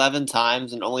 211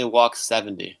 times and only walked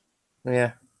 70.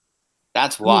 Yeah.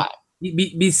 That's why.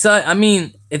 Besides, I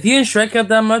mean, if he didn't strike out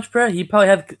that much, bro, he probably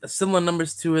had similar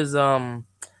numbers to his other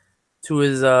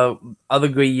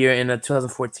great year in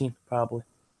 2014, probably.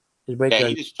 His Yeah,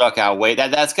 he just struck out way.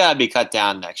 That's got to be cut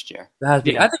down next year. I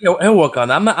think he'll work on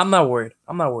that. I'm not worried.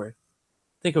 I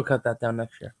think he'll cut that down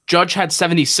next year. Judge had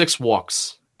 76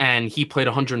 walks, and he played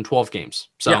 112 games.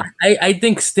 So yeah, I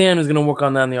think Stan is going to work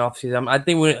on that in the offseason. I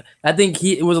think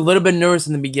he was a little bit nervous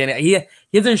in the beginning. He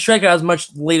doesn't strike out as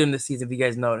much later in the season, if you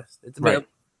guys noticed. It's a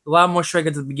lot more strikeouts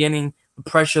at the beginning, the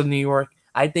pressure of New York.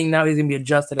 I think now he's going to be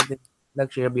adjusted. I think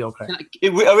next year he'll be okay.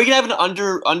 Are we going to have an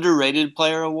underrated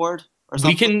player award or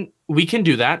something? We can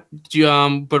do that.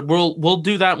 But we'll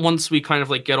do that once we kind of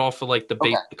like get off of like the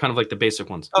kind of like the basic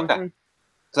ones. Okay.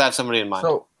 Because I have somebody in mind.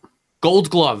 So, Gold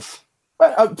Glove.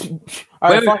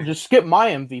 Fine, just skip my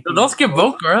MVP. Don't skip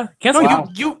Volker.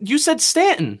 You said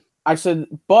Stanton. I said,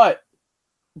 but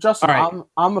Justin, right.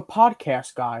 I'm a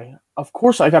podcast guy. Of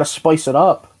course, I got to spice it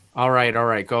up. All right.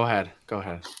 Go ahead.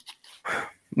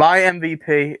 My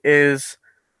MVP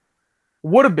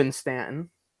would have been Stanton,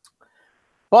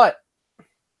 but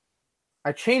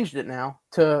I changed it now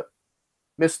to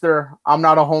Mr. I'm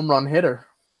not a home run hitter.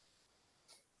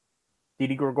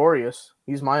 Didi Gregorius.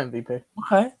 He's my MVP.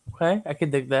 Okay, I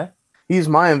can dig that. He's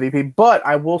my MVP. But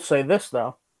I will say this,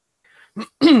 though.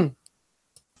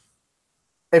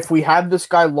 if we had this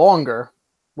guy longer,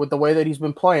 with the way that he's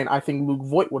been playing, I think Luke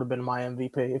Voigt would have been my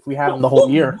MVP if we had him the whole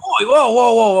year.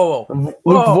 Whoa. Luke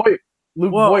Voigt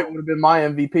would have been my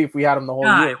MVP if we had him the whole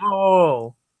year.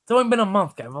 Whoa. It's only been a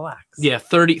month, guy. Relax. Yeah,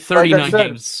 39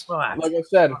 games. Relax. Like I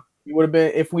said, he would have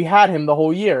been if we had him the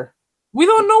whole year. We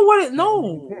don't know what it.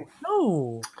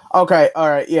 No. Okay. All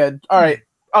right. Yeah. All right.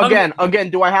 Again.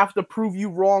 Do I have to prove you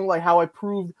wrong? Like how I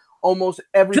proved almost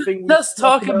everything. Let's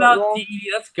talk about Didi.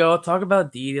 Let's go. Talk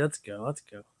about Didi. Let's go.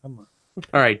 Come on.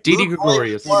 All right, Didi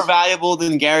Gregorius. More valuable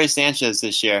than Gary Sanchez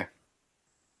this year.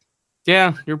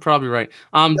 Yeah, you're probably right.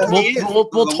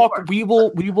 We'll talk. We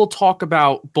will talk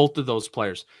about both of those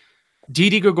players.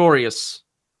 Didi Gregorius,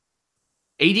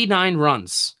 89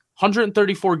 runs,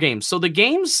 134 games. So the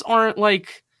games aren't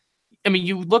like. I mean,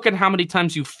 you look at how many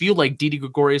times you feel like Didi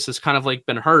Gregorius has kind of like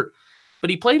been hurt, but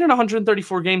he played in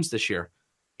 134 games this year.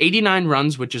 89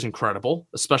 runs, which is incredible,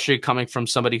 especially coming from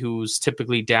somebody who's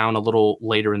typically down a little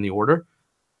later in the order.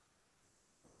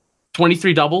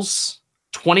 23 doubles,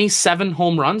 27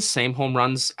 home runs, same home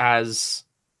runs as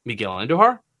Miguel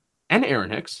Andujar and Aaron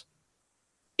Hicks.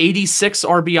 86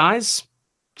 RBIs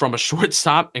from a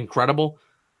shortstop, incredible.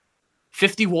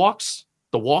 50 walks.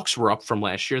 The walks were up from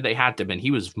last year. They had to have been.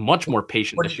 He was much more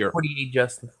patient this year. 48,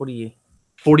 Justin. 48.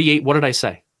 48. What did I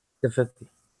say? The 50.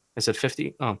 I said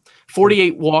 50.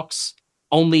 48 walks,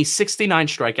 only 69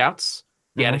 strikeouts.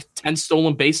 He had 10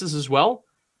 stolen bases as well.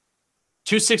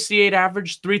 268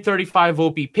 average, 335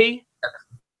 OBP,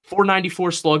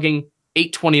 494 slugging,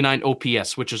 829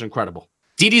 OPS, which is incredible.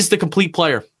 Didi's the complete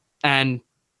player. And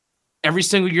every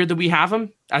single year that we have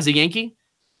him as a Yankee,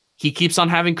 he keeps on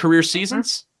having career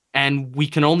seasons. And we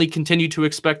can only continue to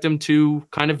expect him to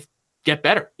kind of get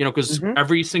better, because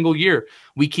every single year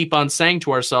we keep on saying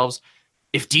to ourselves,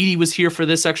 if Didi was here for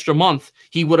this extra month,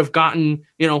 he would have gotten,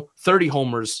 30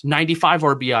 homers, 95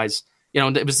 RBIs.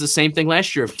 It was the same thing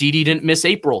last year. If Didi didn't miss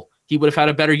April, he would have had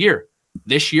a better year.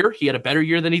 This year, he had a better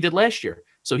year than he did last year.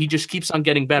 So he just keeps on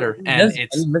getting better. And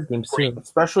it's great.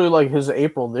 Especially like his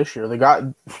April this year. The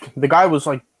guy was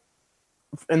like,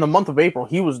 in the month of April,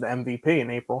 he was the MVP in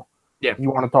April. Yeah.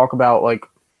 You want to talk about like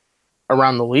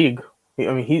around the league.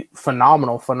 He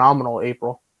phenomenal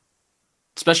April.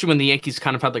 Especially when the Yankees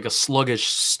kind of had like a sluggish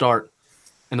start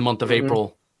in the month of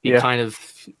April. He kind of,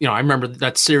 I remember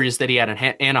that series that he had in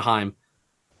Anaheim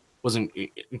was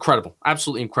incredible,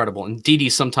 absolutely incredible. And Didi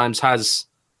sometimes has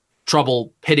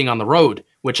trouble hitting on the road,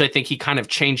 which I think he kind of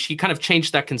changed. He kind of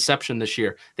changed that conception this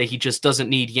year that he just doesn't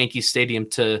need Yankee Stadium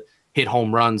to hit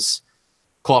home runs.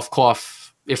 Cough, cough.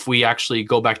 If we actually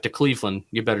go back to Cleveland,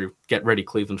 you better get ready,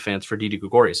 Cleveland fans, for Didi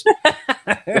Gregorius.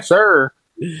 Yes, sir.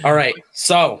 All right,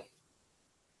 so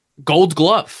Gold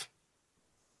Glove.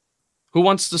 Who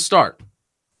wants to start?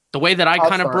 The way that I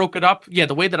kind of broke it up,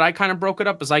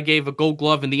 is I gave a Gold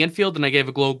Glove in the infield and I gave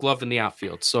a Gold Glove in the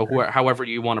outfield. So however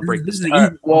you want to break this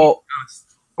down. Well,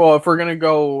 if we're gonna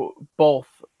go both,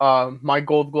 my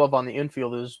Gold Glove on the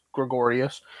infield is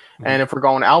Gregorius, and if we're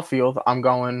going outfield, I'm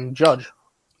going Judge.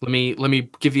 Let me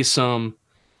give you some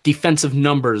defensive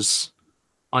numbers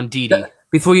on Didi.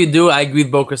 Before you do, I agree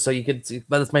with Boca, so you could see.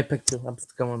 But that's my pick too. I'm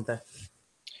just going with that.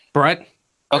 Brett?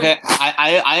 Okay,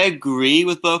 I agree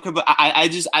with Boca, but I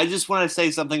just want to say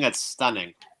something that's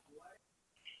stunning.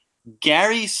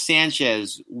 Gary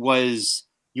Sanchez was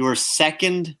your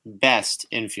second best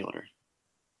infielder.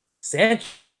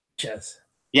 Sanchez?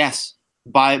 Yes,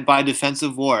 by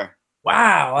defensive WAR.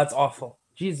 Wow, that's awful.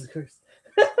 Jesus Christ.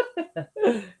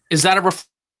 Is that a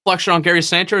reflection on Gary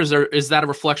Sanchez, or is that a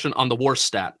reflection on the WAR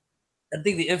stat? I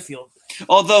think the infield.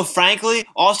 Although, frankly,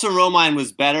 Austin Romine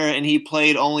was better, and he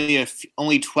played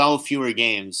only 12 fewer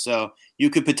games. So you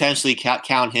could potentially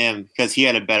count him because he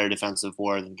had a better defensive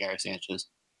WAR than Gary Sanchez.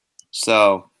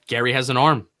 So Gary has an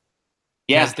arm.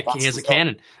 Yeah, he has a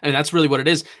cannon. I mean, that's really what it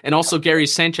is. And also, Gary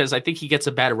Sanchez, I think he gets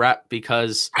a bad rep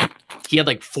because he had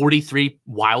like 43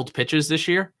 wild pitches this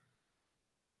year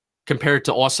compared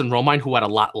to Austin Romine, who had a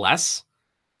lot less.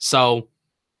 So,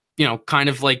 kind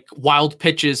of like wild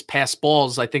pitches, pass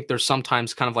balls, I think there's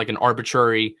sometimes kind of like an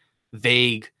arbitrary,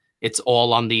 vague, it's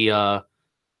all on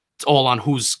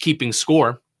who's keeping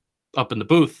score up in the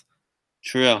booth.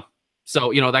 True.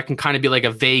 So, that can kind of be like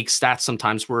a vague stat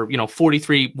sometimes where,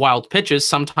 43 wild pitches,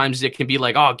 sometimes it can be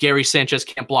like, oh, Gary Sanchez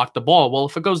can't block the ball. Well,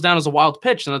 if it goes down as a wild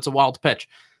pitch, then it's a wild pitch.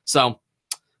 So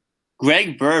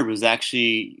Greg Bird was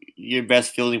actually your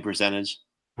best fielding percentage.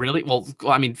 Really? Well,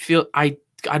 I mean, I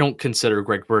don't consider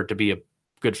Greg Bird to be a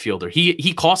good fielder.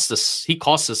 He cost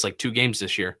us like 2 games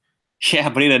this year. Yeah,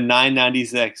 but he had a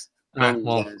 996.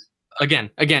 Well,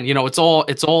 again, it's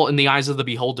all in the eyes of the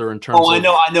beholder in terms of. I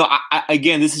know.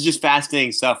 Again, this is just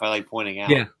fascinating stuff I like pointing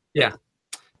out. Yeah.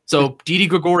 So Didi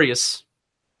Gregorius,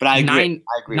 But I agree.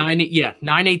 I agree.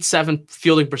 987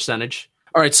 fielding percentage.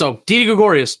 All right, so Didi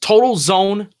Gregorius, total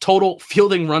zone, total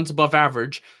fielding runs above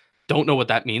average. Don't know what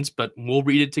that means, but we'll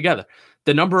read it together.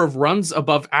 The number of runs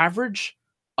above average,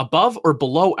 above or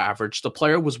below average, the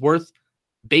player was worth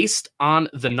based on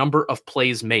the number of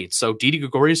plays made. So Didi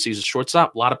Gregorius, he's a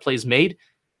shortstop, a lot of plays made,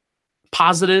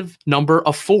 positive number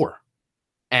of 4.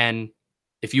 And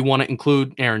if you want to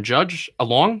include Aaron Judge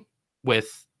along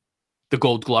with the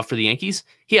Gold Glove for the Yankees,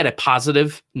 he had a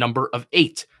positive number of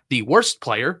 8. The worst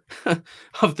player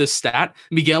of this stat,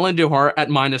 Miguel Andujar at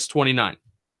minus 29.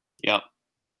 Yep.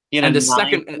 He had And a the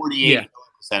second- 948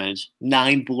 percentage.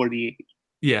 948.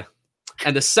 Yeah.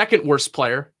 And the second worst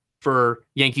player for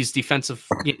Yankees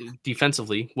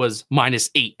defensively was minus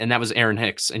 8, and that was Aaron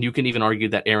Hicks. And you can even argue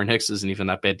that Aaron Hicks isn't even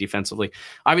that bad defensively.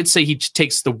 I would say he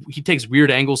takes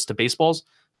weird angles to baseballs,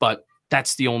 but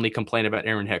that's the only complaint about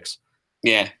Aaron Hicks.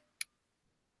 Yeah.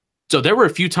 So there were a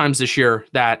few times this year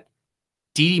that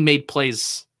Didi made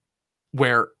plays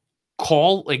where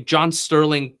John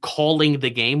Sterling calling the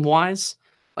game wise.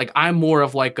 Like I'm more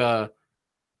of like a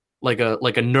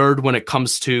nerd when it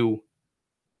comes to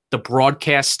the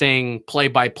broadcasting,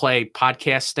 play-by-play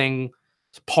podcasting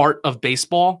part of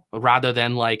baseball rather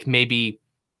than like maybe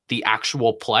the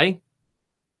actual play.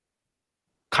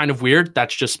 Kind of weird.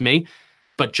 That's just me.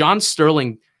 But John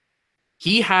Sterling,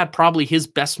 he had probably his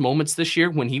best moments this year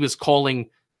when he was calling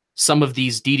some of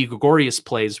these Didi Gregorius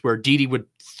plays where Didi would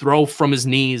throw from his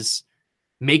knees,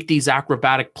 make these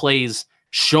acrobatic plays,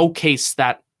 showcase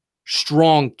that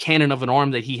strong cannon of an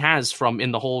arm that he has from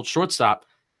in the whole shortstop.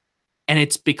 And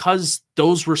it's because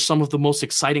those were some of the most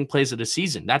exciting plays of the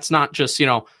season. That's not just,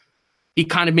 he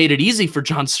kind of made it easy for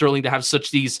John Sterling to have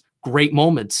such these great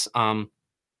moments.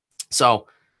 So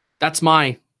that's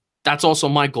also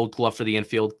my Gold Glove for the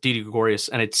infield, Didi Gregorius.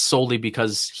 And it's solely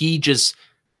because he just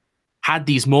had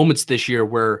these moments this year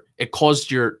where it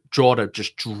caused your jaw to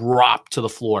just drop to the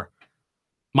floor.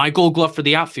 My Gold Glove for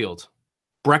the outfield,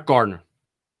 Brett Gardner.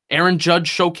 Aaron Judge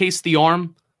showcased the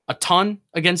arm a ton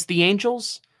against the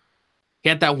Angels. He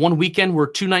had that one weekend where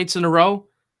 2 nights in a row,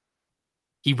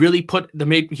 he really put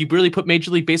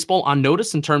Major League Baseball on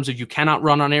notice in terms of you cannot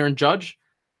run on Aaron Judge.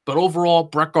 But overall,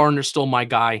 Brett Gardner's still my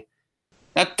guy.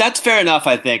 That's fair enough,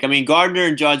 I think. I mean, Gardner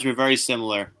and Judge were very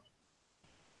similar.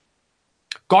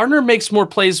 Gardner makes more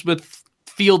plays with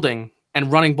fielding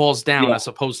and running balls down as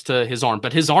opposed to his arm.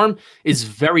 But his arm is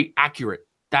very accurate.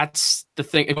 That's the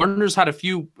thing. Gardner's had a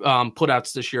few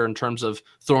putouts this year in terms of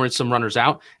throwing some runners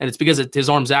out, and it's because his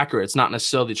arm's accurate. It's not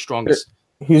necessarily the strongest.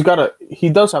 He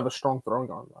does have a strong throwing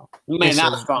arm, though. I mean,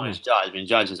 not as strong as Judge. I mean,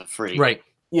 Judge is a freak. Right.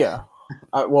 Yeah.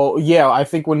 I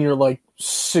think when you're like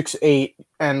 6'8"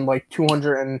 and like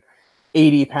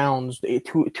 280 pounds,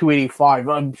 285,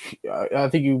 I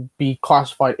think you'd be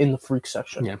classified in the freak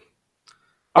section. Yeah.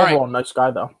 Overall, nice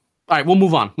guy, though. All right, we'll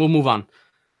move on.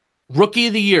 Rookie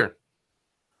of the year.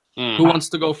 Who wants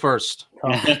to go first?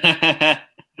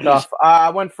 Tough.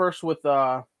 I went first with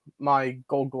my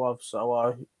Gold Glove,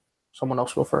 so someone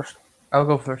else go first. I'll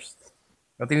go first.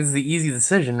 I think this is the easy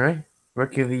decision, right?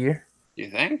 Rookie of the year. You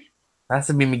think? Has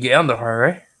to be Miguel Andujar,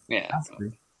 right? Yeah.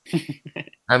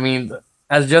 I mean,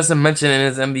 as Justin mentioned in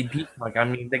his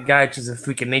MVP, the guy just a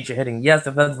freak of nature hitting. Yes,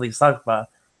 defensively sucks, but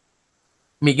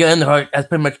Miguel Andujar has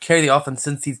pretty much carried the offense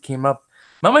since he came up.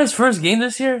 Remember his first game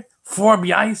this year? 4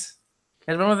 RBIs.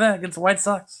 You guys remember that against the White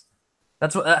Sox?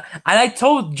 That's what. And I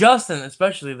told Justin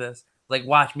especially this. Like,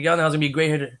 watch, Miguel Andujar's gonna be a great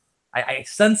hitter. I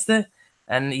sensed it,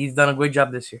 and he's done a great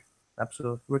job this year.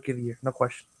 Absolutely, Rookie of the Year, no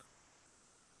question.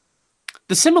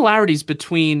 The similarities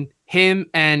between him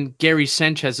and Gary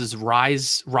Sanchez's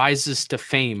rises to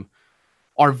fame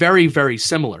are very, very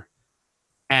similar.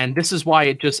 And this is why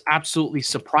it just absolutely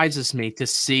surprises me to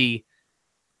see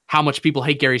how much people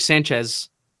hate Gary Sanchez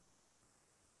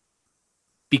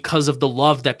because of the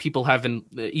love that people have, in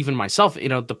even myself,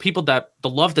 the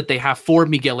love that they have for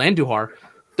Miguel Andujar,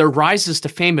 their rises to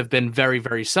fame have been very,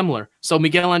 very similar. So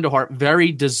Miguel Andujar,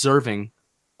 very deserving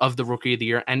of the Rookie of the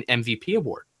Year and MVP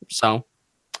award. So,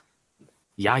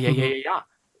 yeah.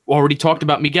 Already talked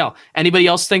about Miguel. Anybody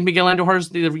else think Miguel Andujar is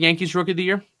the Yankees Rookie of the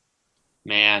Year?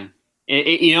 Man,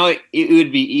 it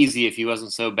would be easy if he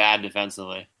wasn't so bad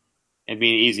defensively. It'd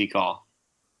be an easy call.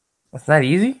 That's not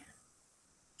easy?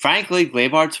 Frankly,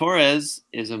 Gleyber Torres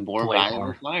is a more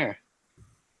valuable player.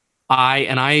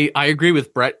 I agree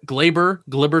with Brett.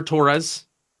 Gleyber Torres,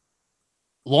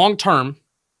 long term,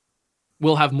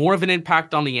 will have more of an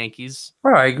impact on the Yankees.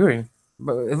 Oh, I agree.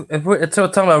 But if we're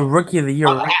talking about Rookie of the Year,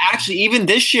 actually, even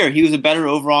this year, he was a better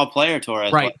overall player,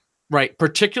 Torres. Right.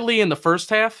 Particularly in the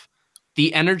first half,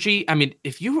 the energy.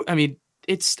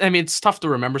 I mean, it's tough to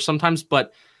remember sometimes,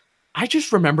 but I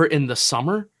just remember in the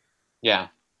summer, Yeah.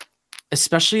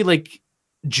 especially like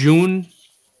June,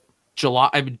 July,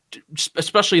 I mean,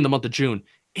 especially in the month of June,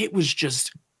 it was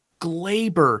just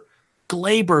Glaber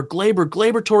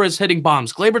Torres hitting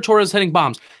bombs, Glaber Torres hitting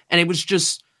bombs. And it was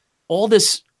just all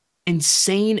this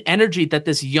insane energy that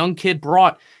this young kid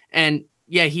brought. And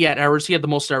yeah, he had errors. He had the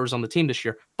most errors on the team this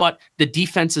year, but the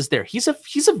defense is there. He's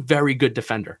a very good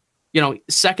defender.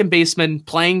 Second baseman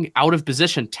playing out of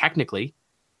position technically.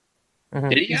 Mhm.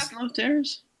 Did he have the most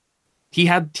errors? He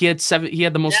had 7. He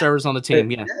had the most errors on the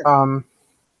team. Yeah.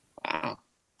 Wow.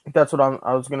 That's what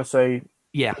I was gonna say.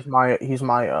 Yeah. He's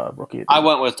my rookie. I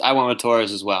went with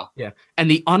Torres as well. Yeah.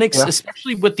 And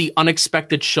especially with the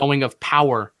unexpected showing of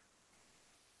power,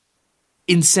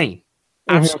 insane.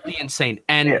 Absolutely insane.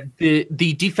 And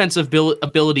the defensive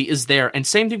ability is there. And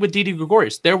same thing with Didi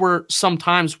Gregorius. There were some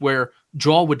times where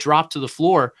Jaw would drop to the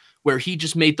floor where he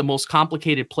just made the most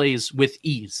complicated plays with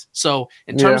ease. So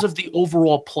in terms of the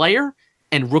overall player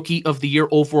and rookie of the year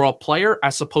overall player,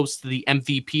 as opposed to the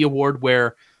MVP award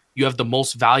where you have the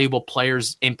most valuable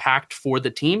players impact for the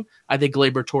team, I think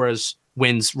Gleyber Torres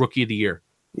wins rookie of the year.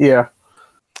 Yeah.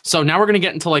 So now we're going to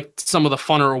get into like some of the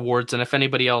funner awards. And if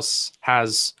anybody else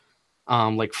has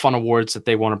like fun awards that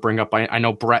they want to bring up, I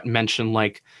know Brett mentioned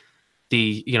like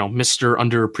the, Mr.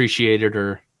 Underappreciated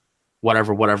or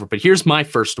whatever. But here's my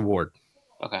first award.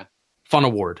 Okay. Fun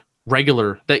award.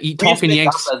 Regular. Talking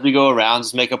Yanks. As we go around,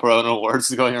 just make up our own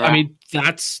awards going around. I mean,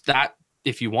 that's that.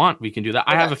 If you want, we can do that.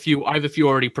 Okay. I have a few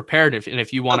already prepared.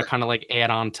 If you want to kind of like add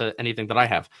on to anything that I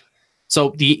have.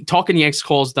 So the Talking Yanks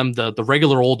calls them the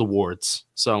regular old awards.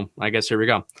 So I guess here we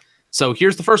go. So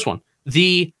here's the first one.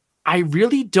 I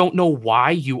really don't know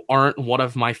why you aren't one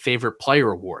of my favorite player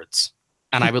awards.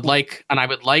 And I would like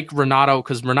Renato,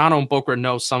 because Renato and Boca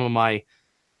know some of my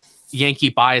Yankee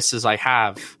biases I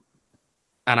have.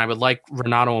 And I would like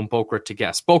Renato and Boca to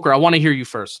guess. Boca, I want to hear you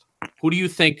first. Who do you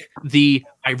think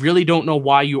I really don't know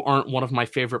why you aren't one of my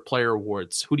favorite player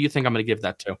awards? Who do you think I'm going to give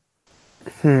that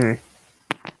to?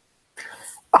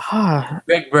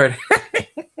 Big Bird.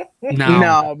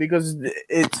 No, because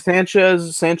it's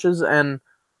Sanchez and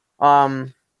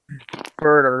Bird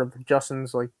are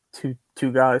Justin's like two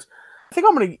guys. I think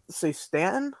I'm gonna say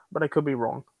Stanton, but I could be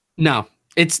wrong. No,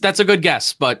 that's a good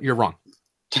guess, but you're wrong.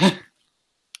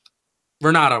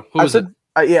 Renato, who is it?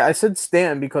 I said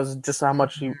Stanton because just how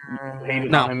much you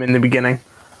hated on him in the beginning. I'm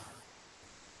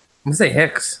gonna say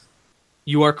Hicks.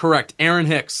 You are correct, Aaron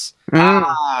Hicks.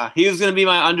 He was gonna be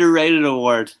my underrated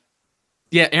award.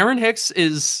 Yeah, Aaron Hicks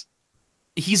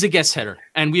he's a guest hitter,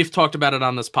 and we've talked about it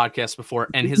on this podcast before.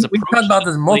 And his approach, we've talked about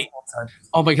this multiple times.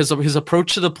 Oh my God, his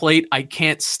approach to the plate, I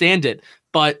can't stand it.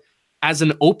 But as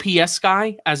an OPS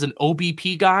guy, as an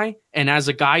OBP guy, and as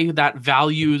a guy that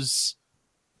values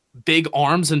big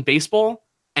arms in baseball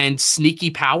and sneaky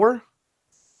power,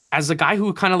 as a guy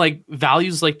who kind of like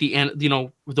values like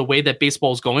the way that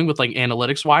baseball is going with like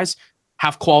analytics wise,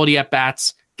 have quality at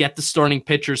bats, get the starting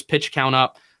pitchers pitch count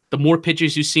up. The more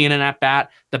pitches you see in an at bat,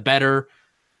 the better.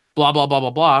 Blah, blah, blah,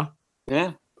 blah, blah.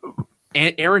 Yeah.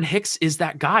 And Aaron Hicks is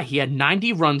that guy. He had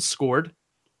 90 runs scored.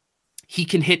 He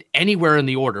can hit anywhere in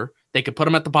the order. They could put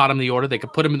him at the bottom of the order. They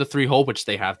could put him in the 3-hole, which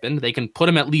they have been. They can put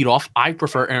him at leadoff. I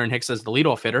prefer Aaron Hicks as the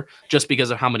leadoff hitter just because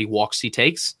of how many walks he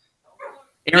takes.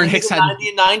 Aaron Hicks had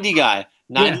 90 guy.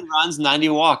 90 runs, 90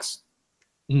 walks.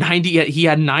 90. He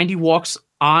had 90 walks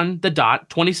on the dot,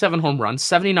 27 home runs,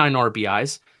 79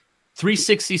 RBIs,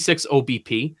 366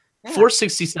 OBP.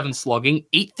 467 slugging,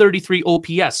 833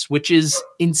 OPS, which is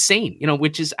insane,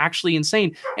 which is actually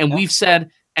insane. And we've said,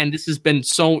 and this has been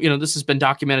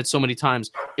documented so many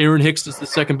times, Aaron Hicks is the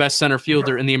second best center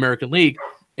fielder in the American League.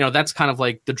 That's kind of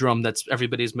like the drum that's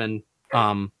everybody's been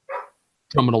drumming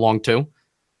along to.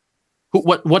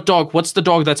 What dog? What's the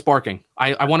dog that's barking?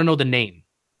 I want to know the name.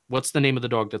 What's the name of the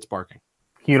dog that's barking?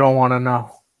 You don't want to know.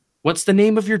 What's the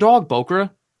name of your dog, Bokra?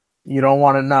 You don't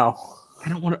want to know. I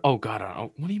don't want to. Oh God!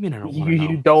 What do you mean I don't want to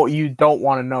know? You don't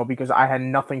want to know because I had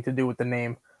nothing to do with the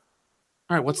name.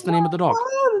 All right, what's the name of the dog?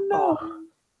 I don't know.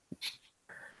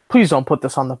 Please don't put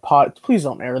this on the pod. Please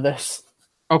don't air this.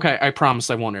 Okay, I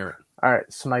promise I won't air it. All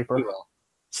right, Sniper.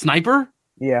 Sniper?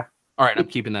 Yeah. All right, I'm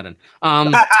keeping that in.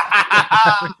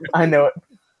 I know it.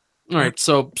 All right,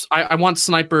 so I want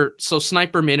Sniper. So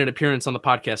Sniper made an appearance on the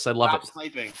podcast. I love it.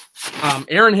 Sniping.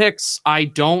 Aaron Hicks.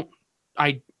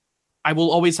 I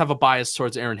will always have a bias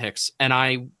towards Aaron Hicks, and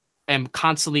I am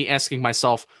constantly asking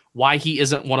myself why he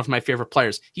isn't one of my favorite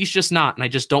players. He's just not, and I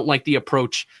just don't like the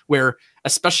approach where,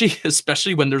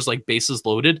 especially when there's like bases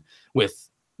loaded with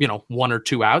 1 or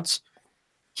 2 outs,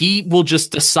 he will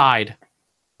just decide,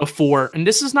 before, and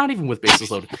this is not even with bases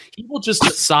loaded. He will just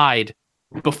decide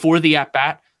before the at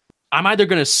bat, I'm either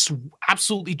going to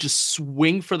absolutely just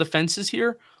swing for the fences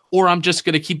here, or I'm just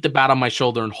going to keep the bat on my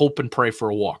shoulder and hope and pray for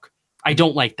a walk. I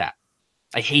don't like that.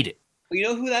 I hate it. You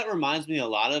know who that reminds me a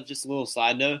lot of? Just a little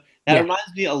side note. That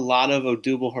reminds me a lot of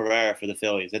Odubel Herrera for the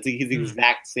Phillies. I think he's the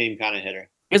exact same kind of hitter.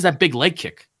 He has that big leg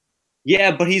kick.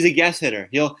 Yeah, but he's a guess hitter.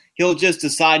 He'll just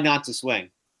decide not to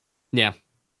swing. Yeah.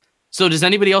 So does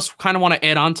anybody else kind of want to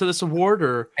add on to this award,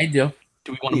 or I do.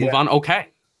 Do we want to move on? Okay.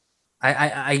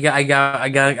 I got a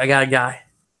guy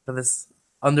for this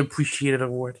underappreciated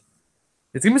award.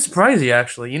 It's gonna surprise you,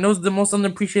 actually. You know who's the most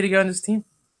underappreciated guy on this team?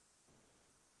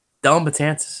 Dellin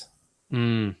Betances.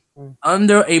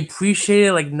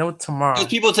 Underappreciated like no tomorrow. Because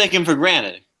people take him for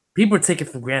granted. People take it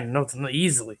for granted,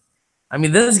 easily. I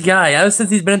mean, this guy, ever since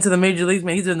he's been into the major leagues,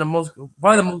 man, he's been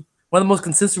one of the most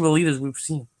consistent relievers we've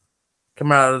seen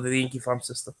come out of the Yankee farm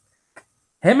system.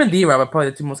 Him and D-Rob are probably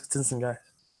the two most consistent guys.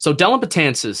 So Dellin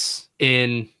Betances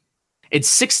in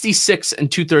 66 and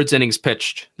 2/3 innings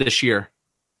pitched this year.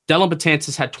 Dellin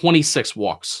Betances had 26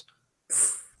 walks.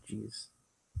 Jeez.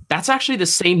 That's actually the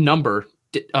same number.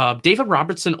 David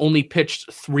Robertson only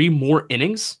pitched 3 more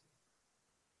innings,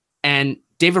 and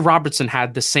David Robertson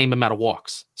had the same amount of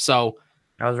walks. So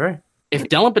I was right. If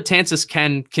Dellin Betances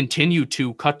can continue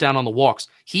to cut down on the walks,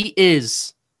 he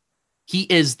is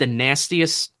the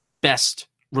nastiest, best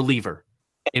reliever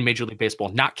in Major League Baseball,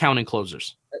 not counting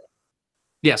closers.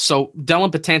 Yeah, so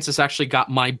Dellin Betances actually got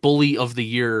my Bully of the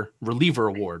Year reliever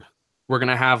award. We're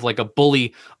gonna have like a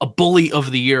bully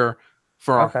of the year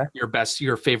for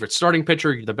your favorite starting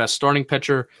pitcher, the best starting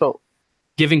pitcher. So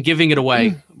giving it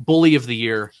away, Bully of the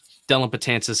Year. Dellin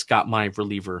Betances got my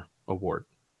reliever award.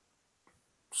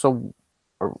 So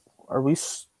are we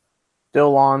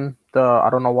still on the? I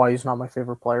don't know why he's not my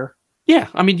favorite player. Yeah,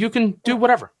 I mean you can do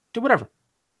whatever.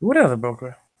 Whatever,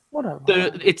 Broker. Whatever.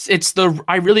 It's the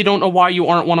I really don't know why you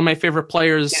aren't one of my favorite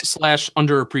players /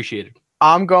 underappreciated.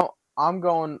 I'm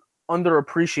going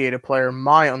underappreciated player.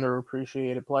 My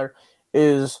underappreciated player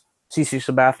is CC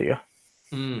Sabathia.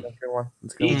 That's a good one.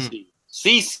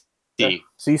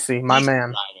 CC, my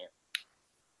man.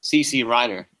 CC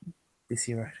Ryder.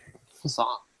 CC Ryder.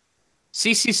 Song.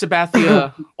 CC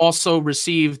Sabathia also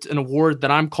received an award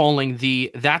that I'm calling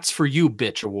the "That's for You,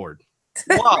 Bitch" award.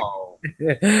 Whoa.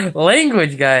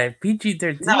 Language guy,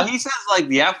 PG-13. No, he says like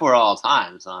the F word all the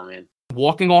time. So I mean,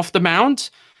 walking off the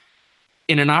mound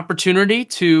in an opportunity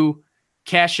to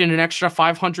cash in an extra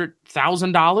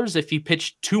 $500,000 if he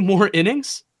pitched 2 more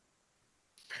innings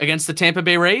against the Tampa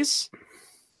Bay Rays,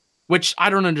 which I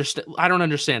don't understand. I don't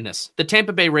understand this. The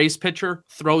Tampa Bay Rays pitcher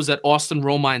throws at Austin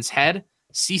Romine's head.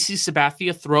 CC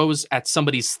Sabathia throws at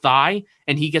somebody's thigh,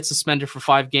 and he gets suspended for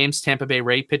 5 games. Tampa Bay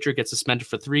Ray pitcher gets suspended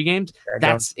for 3 games.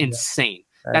 That's insane.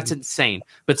 That's insane.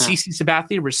 But CC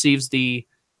Sabathia receives the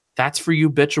 "That's for You,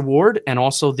 Bitch" award and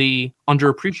also the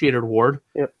underappreciated award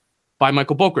by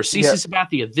Michael Boker. CC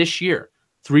Sabathia this year,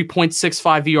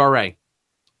 3.65 ERA,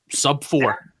 sub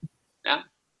 4,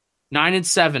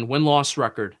 9-7 win-loss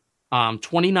record,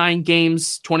 29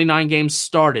 games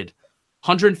started,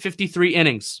 153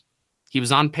 innings. He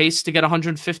was on pace to get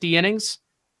 150 innings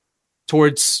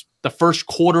towards the first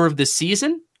quarter of the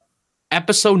season.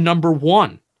 Episode number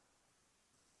 1.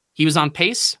 He was on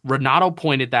pace. Renato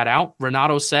pointed that out.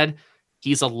 Renato said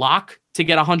he's a lock to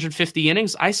get 150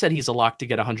 innings. I said he's a lock to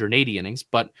get 180 innings,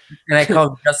 but and I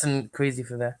called Justin crazy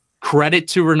for that. Credit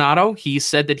to Renato. He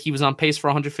said that he was on pace for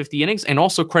 150 innings, and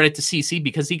also credit to CC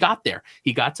because he got there.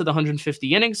 He got to the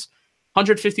 150 innings,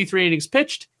 153 innings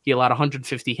pitched. He allowed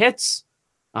 150 hits.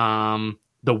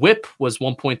 The whip was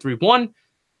 1.31.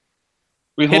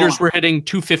 Hitters were hitting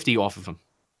 250 off of him.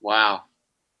 Wow.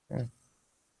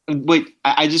 Wait,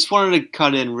 I just wanted to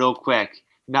cut in real quick,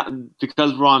 not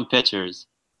because we're on pitchers.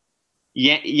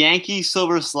 Yankee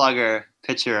Silver Slugger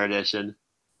pitcher edition.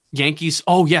 Yankees.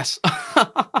 Oh yes.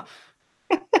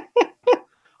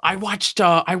 I watched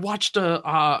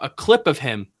a clip of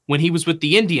him when he was with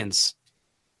the Indians,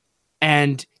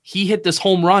 and he hit this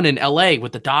home run in LA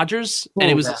with the Dodgers, and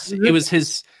it was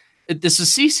his. This is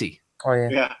CC. Oh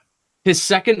yeah. His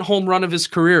second home run of his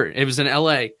career. It was in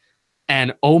LA,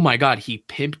 and oh my God, he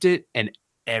pimped it and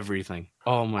everything.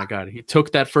 Oh my God, he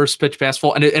took that first pitch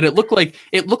fastball, and it looked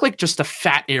like just a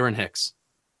fat Aaron Hicks.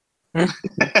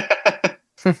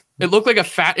 It looked like a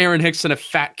fat Aaron Hicks and a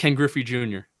fat Ken Griffey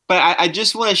Jr. But I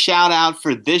just want to shout out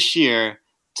for this year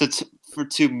to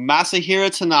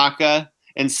Masahiro Tanaka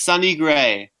and Sonny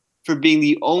Gray for being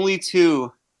the only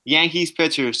 2 Yankees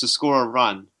pitchers to score a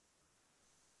run.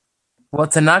 Well,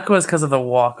 Tanaka was because of the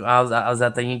walk. I was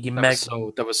at the Yankee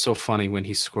Mecca. That was so funny when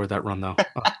he scored that run, though.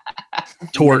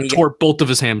 Tore both of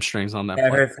his hamstrings on that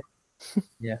play.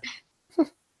 Yeah.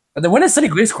 But then when did Sonny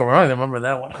Gray score? I don't remember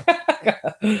that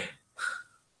one.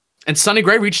 And Sonny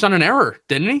Gray reached on an error,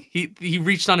 didn't he? He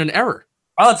reached on an error.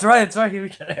 Oh, that's right. That's right. He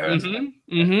reached an error.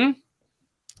 Mm-hmm.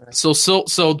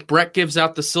 So Brett gives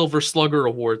out the Silver Slugger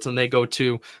Awards, and they go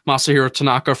to Masahiro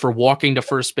Tanaka for walking to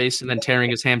first base and then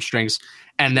tearing his hamstrings,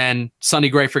 and then Sonny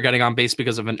Gray for getting on base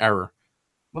because of an error.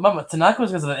 Remember, Tanaka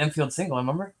was because of the infield single,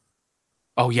 remember?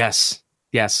 Oh, yes.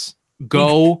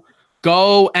 Go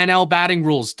NL batting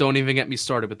rules. Don't even get me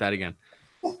started with that again.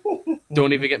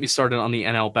 Don't even get me started on the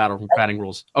NL batting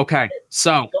rules. Okay,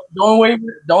 so the only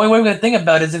way we're gonna think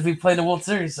about it is if we play the World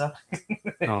Series. So.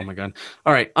 Oh my god!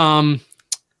 All right.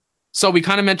 So we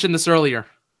kind of mentioned this earlier.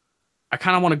 I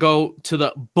kind of want to go to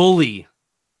the bully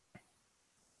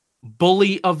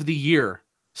of the year,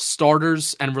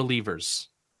 starters and relievers.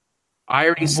 I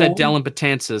already said Dellin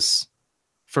Betances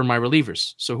for my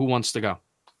relievers. So who wants to go?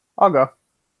 I'll go.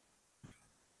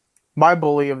 My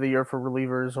bully of the year for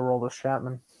reliever is Aroldis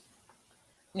Chapman.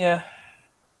 Yeah.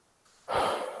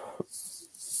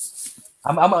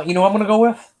 I'm you know what I'm gonna go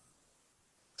with?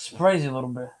 Surprise you a little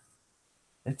bit.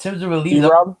 In terms of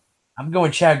relievers, I'm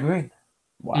going Chad Green.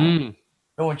 Wow.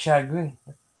 Going Chad Green.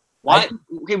 Why?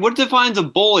 Okay, what defines a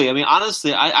bully? I mean,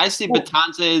 honestly, I see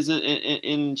Betances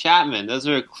in Chapman. Those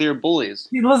are clear bullies.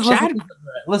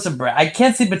 Listen, Brett. I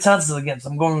can't see Betances again, so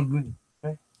I'm going with Green.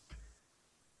 Okay?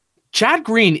 Chad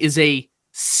Green is a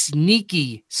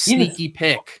sneaky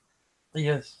pick.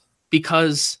 Yes.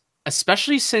 Because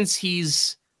especially since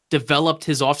he's developed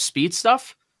his off-speed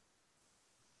stuff,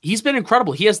 he's been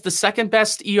incredible. He has the second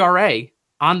best ERA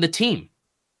on the team,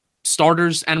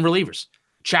 starters and relievers.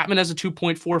 Chapman has a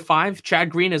 2.45, Chad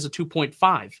Green has a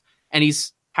 2.5, and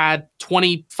he's had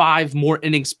 25 more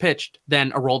innings pitched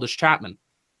than Aroldis Chapman.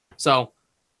 So,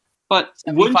 but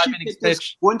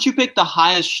wouldn't you pick the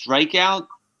highest strikeout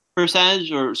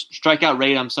percentage or strikeout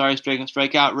rate? I'm sorry,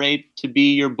 strikeout rate to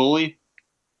be your bully.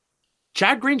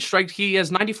 Chad Green he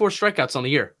has 94 strikeouts on the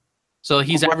year. So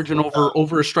he's averaging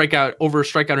over a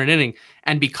strikeout an inning.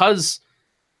 And because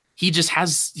he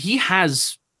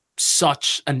has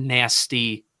such a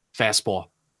nasty fastball,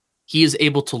 he is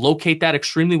able to locate that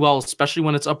extremely well, especially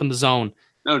when it's up in the zone.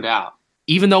 No doubt.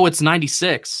 Even though it's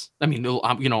 96, I mean,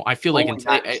 I feel like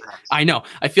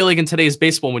I feel like in today's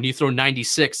baseball, when you throw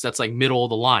 96, that's like middle of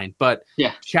the line. But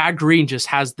yeah, Chad Green just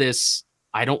has this.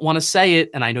 I don't want to say it,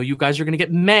 and I know you guys are going to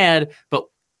get mad, but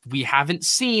we haven't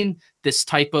seen this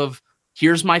type of,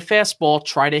 here's my fastball,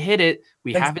 try to hit it.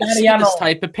 We haven't seen this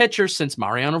type of pitcher since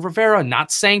Mariano Rivera.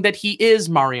 Not saying that he is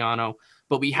Mariano,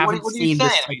 but we haven't seen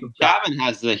this type of Chapman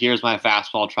has the here's my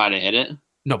fastball, try to hit it.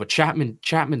 No, but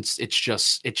Chapman's it's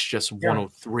just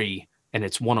 103 and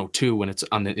it's 102 and it's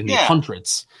in the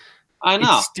hundreds. I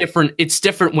know. It's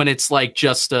different when it's like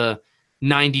just a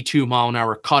 92 mile an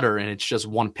hour cutter and it's just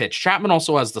one pitch. Chapman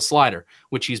also has the slider,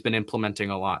 which he's been implementing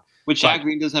a lot. Which Chad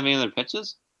Green doesn't have any other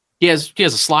pitches? He has a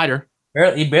slider.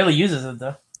 He barely uses it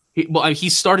though. He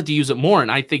started to use it more,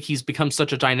 and I think he's become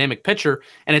such a dynamic pitcher.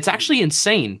 And it's actually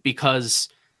insane because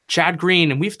Chad Green,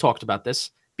 and we've talked about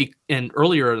this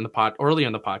earlier in the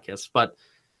podcast, but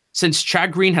since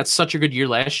Chad Green had such a good year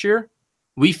last year,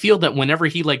 we feel that whenever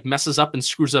he like messes up and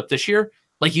screws up this year,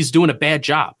 like he's doing a bad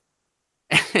job.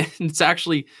 And it's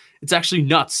actually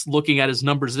nuts looking at his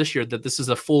numbers this year that this is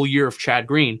a full year of Chad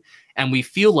Green, and we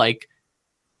feel like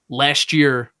last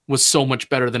year was so much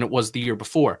better than it was the year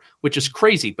before, which is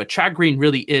crazy. But Chad Green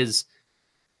really is,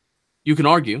 you can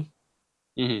argue,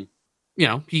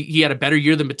 he had a better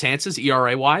year than Betances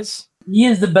ERA wise. He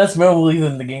is the best middle reliever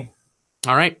in the game.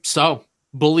 All right, so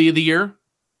bully of the year,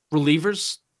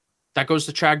 relievers, that goes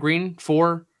to Chad Green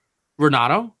for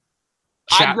Renato.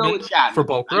 Chapman for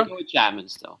Bokra. I'd go with Chapman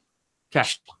still. Okay.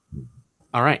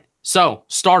 All right. So,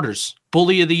 starters.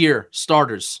 Bully of the year.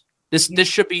 Starters. This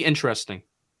should be interesting.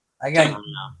 It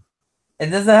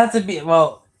doesn't have to be.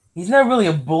 Well, he's not really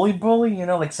a bully,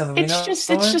 like Severino.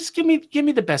 It's just give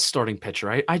me the best starting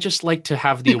pitcher. I just like to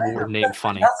have the award name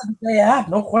funny. That's the day Hap.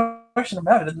 No question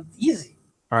about it. It's easy.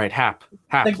 All right, Hap.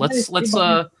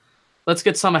 Let's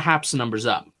get some of Hap's numbers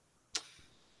up.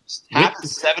 Hap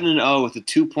is 7-0 with a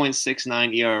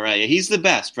 2.69 ERA. He's the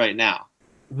best right now.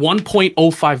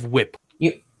 1.05 WHIP.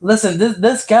 Listen,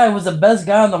 this guy was the best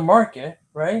guy on the market,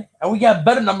 right? And we got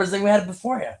better numbers than we had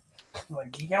beforehand.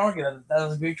 Like, you can't argue that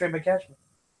was a great trade by Cashman.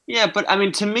 Yeah, but I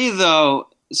mean, to me though,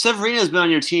 Severino's been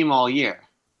on your team all year.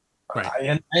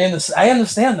 Right. I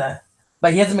understand that,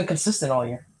 but he hasn't been consistent all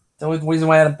year. That's the only reason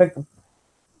why I hadn't picked him.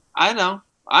 I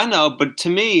know, but to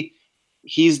me,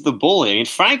 he's the bully. I mean,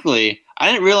 frankly,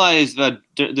 I didn't realize that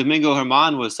Domingo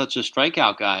Germán was such a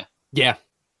strikeout guy. Yeah.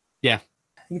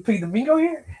 You pick Domingo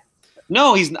here?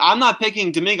 No, I'm not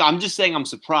picking Domingo. I'm just saying I'm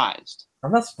surprised.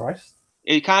 I'm not surprised.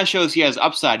 It kind of shows he has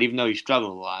upside, even though he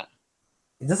struggled a lot.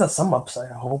 He does have some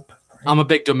upside, I hope. I'm a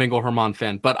big Domingo Herman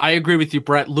fan, but I agree with you,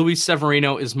 Brett. Luis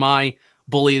Severino is my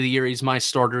bully of the year. He's my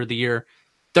starter of the year.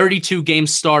 32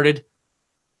 games started,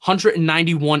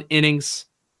 191 innings,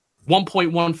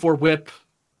 1.14 whip.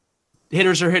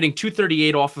 Hitters are hitting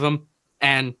 238 off of him,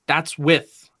 and that's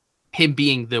with him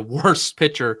being the worst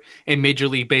pitcher in Major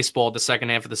League Baseball the second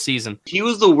half of the season. He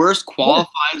was the worst qualified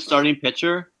starting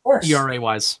pitcher? Of course.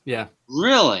 ERA-wise, yeah.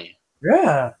 Really?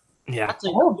 Yeah. Yeah,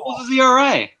 What was his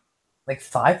ERA? Like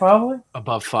 5, probably?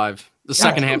 above 5. The Yeah,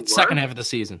 second that's half of the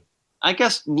season. I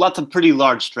guess that's a pretty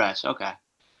large stretch. Okay.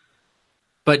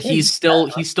 But he's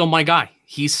still my guy.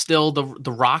 He's still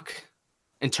the rock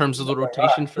in terms of the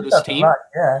rotation for this team.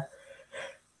 Yeah.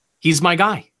 He's my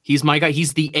guy. He's my guy.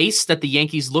 He's the ace that the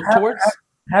Yankees look towards.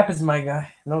 Hap is my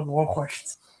guy. No more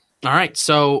questions. All right.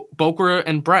 So Bokra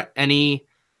and Brett, any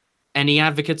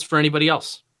advocates for anybody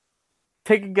else?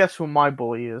 Take a guess who my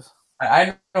bully is.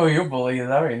 I know who your bully is.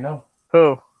 I already know.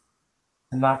 Who?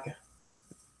 Tanaka.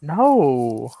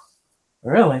 No.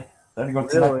 Really? That'd go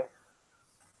Tanaka. Really?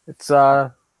 It's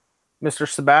Mr.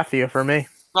 Sabathia for me.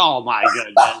 Oh my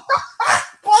goodness.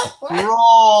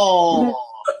 Roll.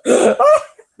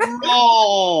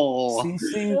 Roll.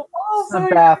 CC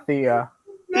Sabathia.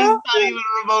 It's not even a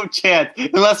remote chance,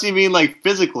 unless you mean like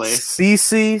physically.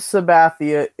 CC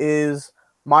Sabathia is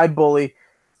my bully.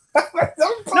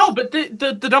 No, but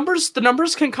the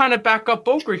numbers can kind of back up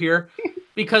Bokra here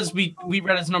because we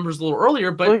read his numbers a little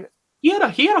earlier, but he had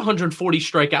 140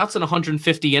 strikeouts and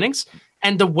 150 innings,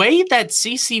 and the way that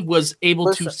CC was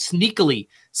able to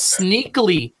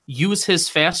sneakily use his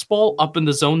fastball up in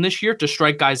the zone this year to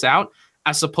strike guys out,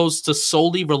 as opposed to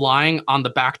solely relying on the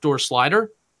backdoor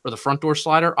slider or the front door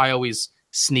slider. I always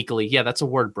sneakily, yeah, that's a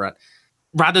word, Brett.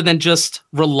 Rather than just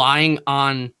relying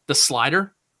on the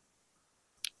slider,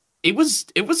 it was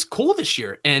cool this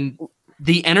year, and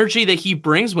the energy that he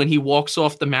brings when he walks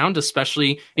off the mound,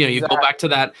 especially, you go back to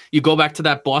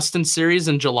that Boston series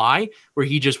in July where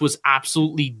he just was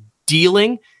absolutely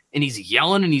dealing and he's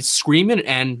yelling and he's screaming.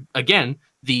 And again,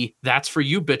 the "That's for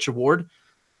you, bitch" award,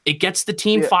 it gets the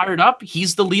team fired up.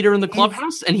 He's the leader in the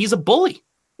clubhouse and he's a bully.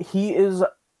 He is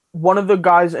one of the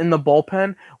guys in the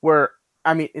bullpen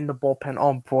in the bullpen.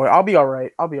 Oh boy, I'll be all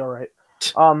right.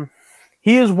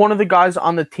 He is one of the guys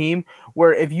on the team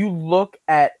where if you look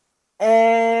at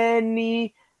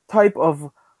any type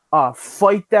of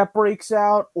fight that breaks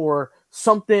out or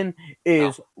something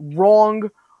is wrong,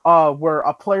 where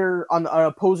a player on an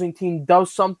opposing team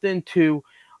does something to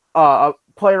a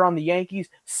player on the Yankees,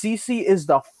 CC is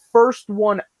the first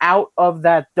one out of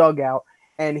that dugout,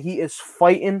 and he is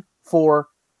fighting for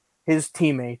his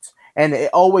teammates. And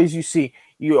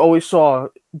you always saw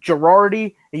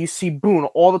Girardi and you see Boone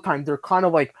all the time. They're kind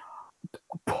of like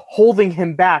holding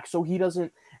him back so he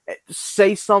doesn't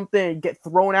say something and get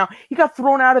thrown out. He got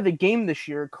thrown out of the game this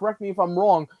year. Correct me if I'm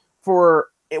wrong.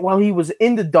 While he was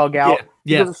in the dugout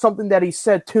because of something that he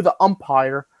said to the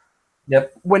umpire.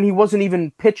 Yep. When he wasn't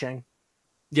even pitching.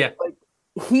 Yeah.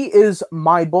 He is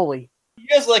my bully. You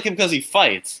guys like him because he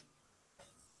fights.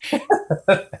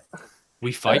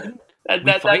 We fight.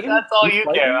 That's all you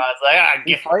care about. It's like,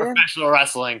 get professional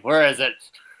wrestling. Where is it?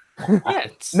 Yeah,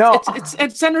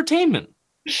 it's entertainment.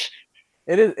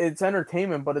 It is. It's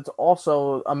entertainment, but it's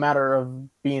also a matter of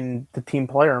being the team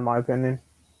player, in my opinion.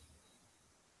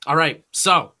 All right,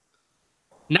 so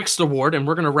next award, and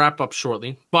we're going to wrap up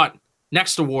shortly, but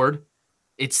next award,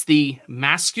 it's the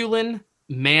Masculine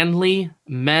Manly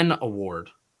Men Award.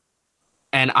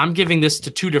 And I'm giving this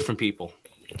to two different people.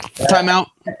 Time out.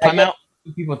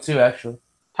 Two people too, actually.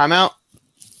 Time out.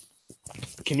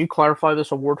 Can you clarify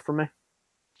this award for me?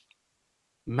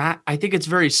 Matt, I think it's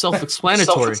very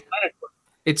self-explanatory.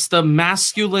 It's the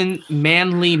Masculine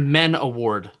Manly Men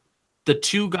Award. The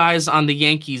two guys on the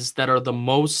Yankees that are the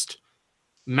most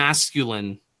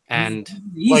masculine and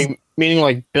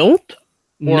meaning built?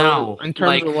 Or no, in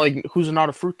terms of who's not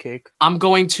a fruitcake. I'm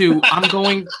going to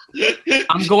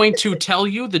tell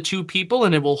you the two people,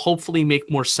 and it will hopefully make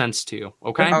more sense to you.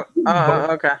 Okay.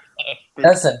 Okay.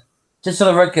 Listen, just for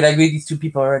the record, I agree with these two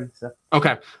people already. So.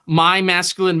 Okay. My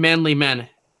Masculine Manly Men.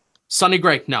 Sonny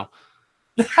Gray, no.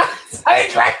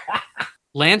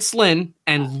 Lance Lynn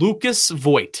and Lucas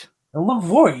Voigt. Luke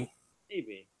Voigt.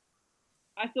 Maybe.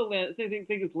 I still think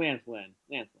it's Lance Lynn.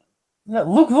 No,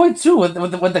 Luke Voigt too, with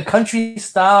the country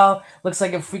style, looks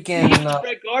like a freaking.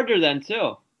 Brett Gardner then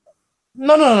too.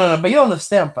 No, but you don't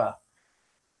understand, pal.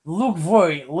 Luke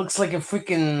Voigt looks like a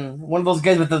freaking one of those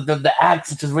guys with the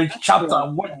axe, which is ready to chop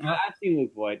the wood. I've seen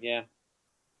Luke Voigt, yeah.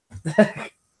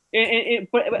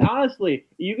 But honestly, are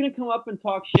you gonna come up and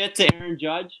talk shit to Aaron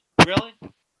Judge? Really?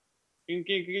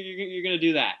 You're gonna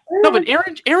do that? No, but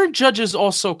Aaron Judge is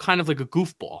also kind of like a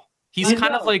goofball. He's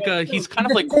kind of like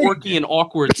quirky and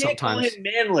awkward You can't sometimes. call him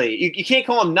manly. You can't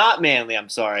call him not manly. I'm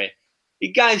sorry. The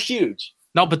guy's huge.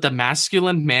 No, but the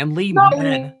masculine, manly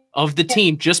man of the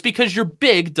team. Just because you're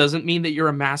big doesn't mean that you're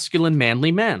a masculine,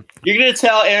 manly man. You're gonna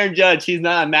tell Aaron Judge he's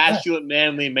not a masculine,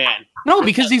 manly man. No,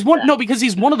 because he's one. No, because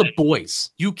he's one of the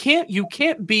boys. You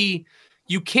can't be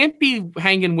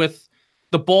hanging with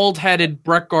the bald-headed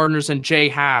Brett Gardners and Jay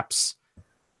Haps,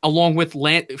 along with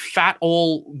fat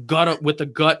old gut with the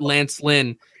gut Lance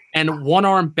Lynn and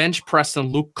one-arm bench press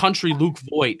and Luke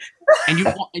Voigt, and you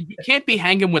can't be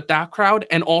hanging with that crowd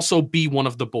and also be one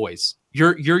of the boys.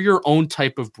 You're your own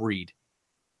type of breed.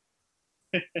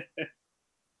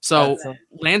 So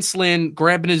Lance Lynn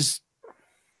grabbing his.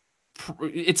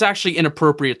 It's actually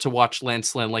inappropriate to watch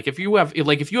Lance Lynn. Like if you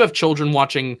have children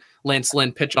watching Lance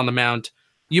Lynn pitch on the mound,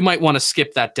 you might want to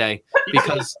skip that day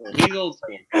because He's old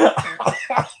school.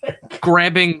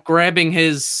 grabbing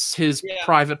his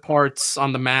private parts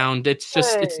on the mound. It's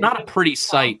just it's not a pretty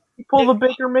sight. You pull the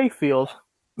Baker Mayfield.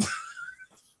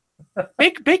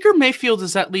 Baker Mayfield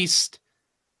is at least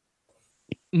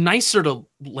nicer to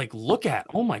like look at.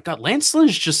 Oh my God, Lance Lynn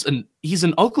is just he's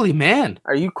an ugly man.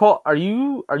 Are you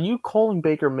calling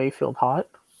Baker Mayfield hot?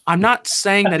 I'm not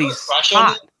saying that he's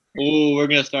hot. Ooh, we're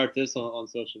gonna start this on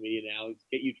social media now. Let's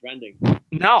get you trending.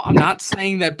 No, I'm not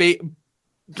saying that.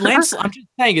 Lance, I'm just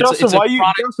saying Justin, it's a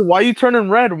product. Justin, why are you turning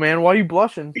red, man? Why are you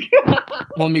blushing?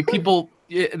 Well, I mean,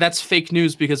 that's fake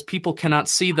news because people cannot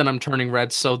see that I'm turning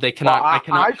red, so they cannot. I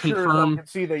cannot confirm. I can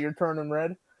see that you're turning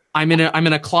red. I'm in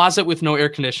a closet with no air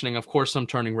conditioning. Of course, I'm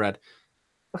turning red.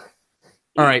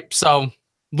 All right, so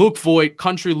Luke Voigt,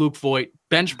 country Luke Voigt,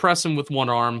 bench pressing with one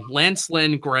arm. Lance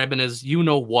Lynn grabbing his you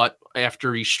know what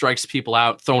after he strikes people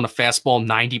out, throwing a fastball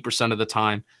 90% of the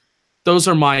time. Those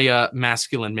are my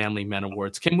masculine manly men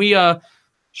awards. Can we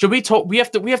should we talk we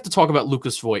have to talk about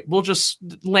Lucas Voigt. We'll just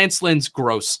Lance Lynn's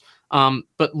gross.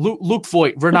 But Luke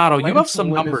Voigt, Renato, you have some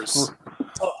numbers.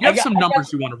 You have some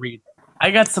numbers you want to read.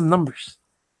 I got some numbers.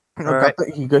 Right.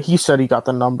 He said he got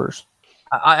the numbers.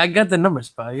 I got the numbers,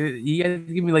 pal. You gotta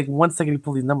give me like 1 second to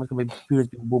pull these numbers because my computer's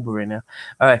being boober right now.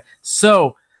 All right,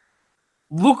 so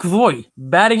Luke Voigt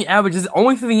batting average is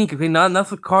only for the Yankees, okay? Not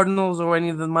for Cardinals or any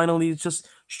of the minor leagues, just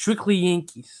strictly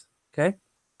Yankees. Okay,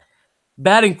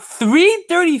 batting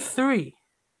 .333.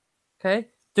 Okay,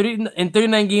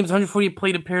 39 games, 148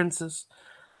 plate appearances,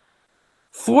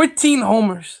 14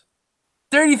 homers,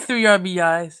 33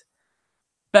 RBIs,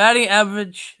 batting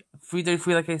average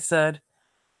 .333, like I said.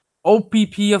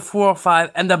 OPP of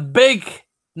 405, and the big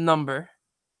number,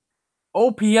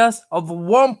 OPS of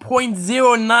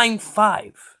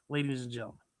 1.095, ladies and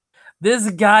gentlemen.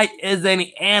 This guy is an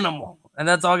animal, and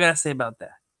that's all I gotta say about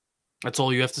that. That's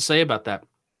all you have to say about that.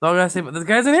 That's all I gotta say about this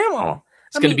guy's an animal.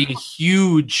 It's going to be a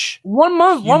huge one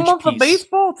month piece. of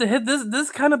baseball to hit this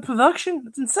kind of production.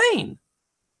 It's insane.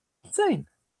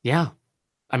 Yeah,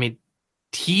 I mean,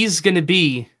 he's going to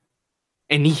be.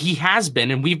 And he has been,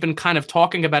 and we've been kind of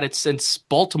talking about it since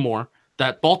Baltimore,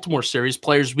 that Baltimore series,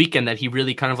 Players Weekend, that he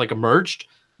really kind of like emerged.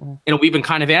 And we've been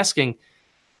kind of asking,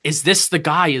 is this the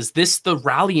guy? Is this the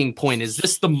rallying point? Is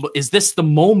this the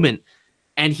moment?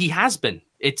 And he has been.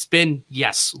 It's been,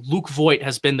 yes, Luke Voigt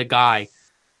has been the guy.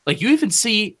 Like, you even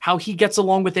see how he gets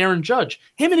along with Aaron Judge.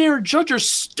 Him and Aaron Judge are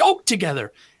stoked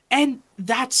together. And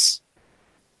that's,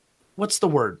 what's the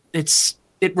word? It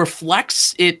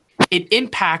reflects, it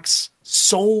impacts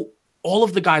so all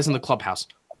of the guys in the clubhouse,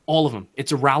 all of them.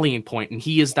 It's a rallying point, and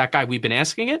he is that guy. We've been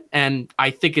asking it, and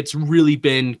I think it's really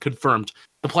been confirmed.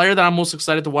 The player that I'm most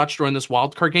excited to watch during this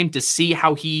wild card game to see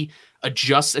how he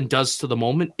adjusts and does to the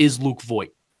moment is Luke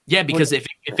Voigt. Yeah, because if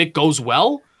it goes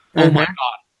well, oh my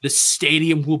God, the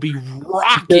stadium will be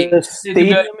rocking. The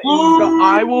stadium,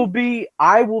 I will be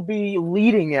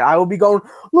leading it. I will be going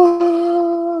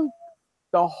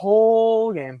the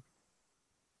whole game.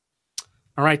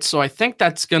 All right, so I think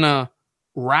that's going to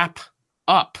wrap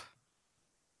up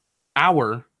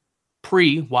our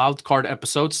pre-wildcard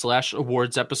episode /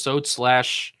 awards episode /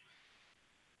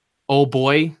 oh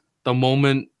boy, the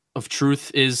moment of truth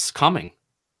is coming.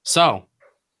 So,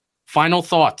 final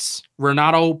thoughts.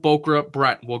 Renato, Bokra,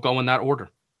 Brett. We'll go in that order.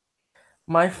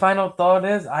 My final thought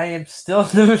is I am still in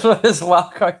the middle of this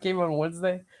wildcard game on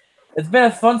Wednesday. It's been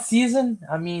a fun season.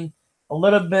 I mean, a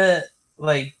little bit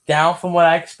like down from what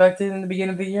I expected in the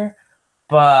beginning of the year,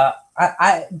 but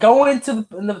I go into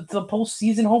the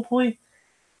postseason hopefully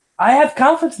I have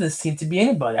confidence in this team to be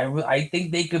anybody. I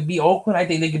think they could be Oakland. I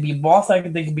think they could be Boston. I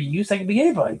think they could be Houston. I could be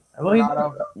anybody. I really do.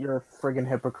 Renato, you're a friggin'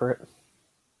 hypocrite.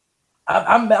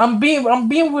 I'm being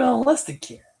realistic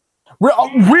here.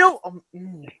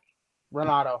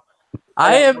 Renato.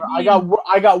 I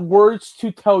got words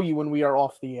to tell you when we are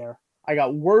off the air. I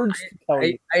got words to tell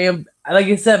you. I am, like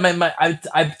I said,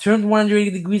 I've turned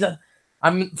 180 degrees.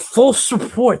 I'm in full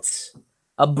support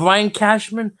of Brian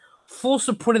Cashman, full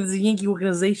support of the Yankee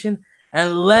organization,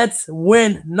 and let's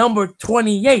win number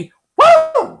 28.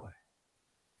 Woo!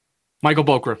 Michael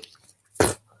Bokra.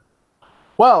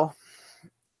 Well,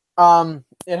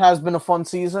 it has been a fun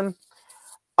season.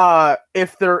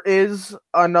 If there is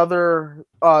another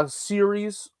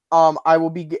series, I will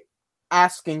be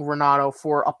asking Renato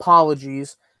for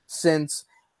apologies, since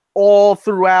all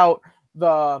throughout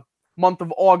the month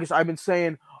of August I've been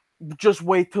saying, just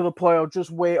wait till the playoff,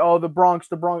 just wait. Oh, the Bronx,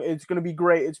 it's gonna be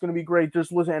great. It's gonna be great.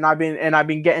 Just listen. And I've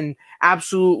been getting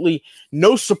absolutely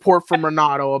no support from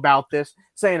Renato about this,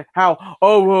 saying how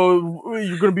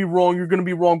you're gonna be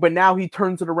wrong. But now he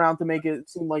turns it around to make it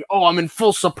seem like, I'm in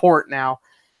full support now.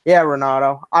 Yeah,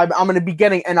 Renato, I'm gonna be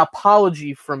getting an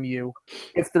apology from you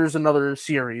if there's another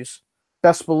series.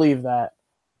 Best believe that.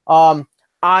 I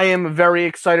am very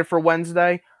excited for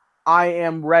Wednesday. I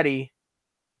am ready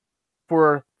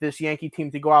for this Yankee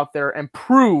team to go out there and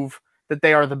prove that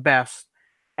they are the best.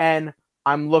 And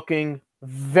I'm looking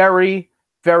very,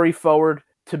 very forward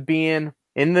to being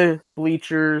in the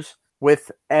bleachers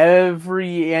with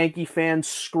every Yankee fan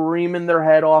screaming their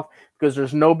head off, because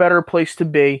there's no better place to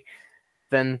be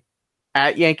than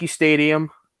at Yankee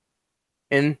Stadium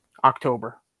in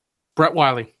October. Brett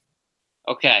Wiley.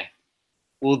 Okay.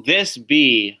 Will this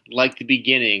be like the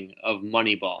beginning of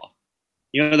Moneyball?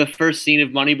 You know the first scene of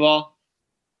Moneyball?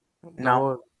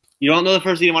 No. You don't know the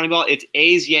first scene of Moneyball? It's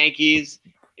A's Yankees,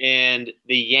 and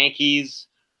the Yankees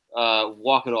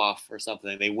walk it off or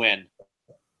something. They win.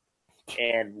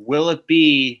 And will it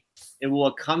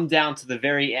come down to the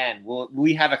very end? Will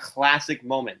we have a classic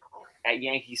moment at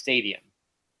Yankee Stadium?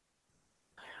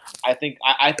 I think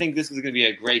this is going to be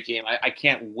a great game. I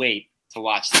can't wait to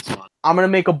watch this one. I'm going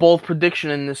to make a bold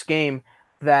prediction in this game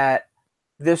that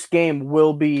this game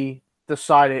will be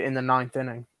decided in the 9th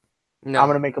inning. No. I'm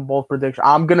going to make a bold prediction.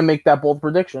 I'm going to make that bold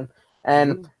prediction.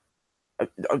 And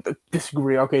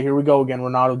disagree. Okay, here we go again,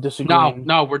 Renato. Disagreeing.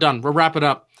 No, we're done. We're wrapping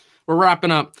up.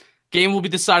 Game will be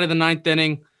decided in the 9th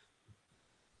inning.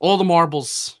 All the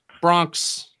marbles.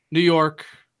 Bronx, New York,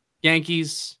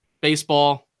 Yankees,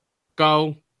 baseball.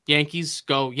 Go. Yankees,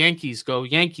 go, Yankees, go,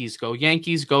 Yankees, go,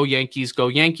 Yankees, go, Yankees, go,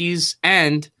 Yankees,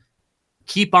 and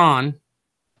keep on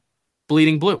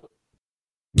bleeding blue.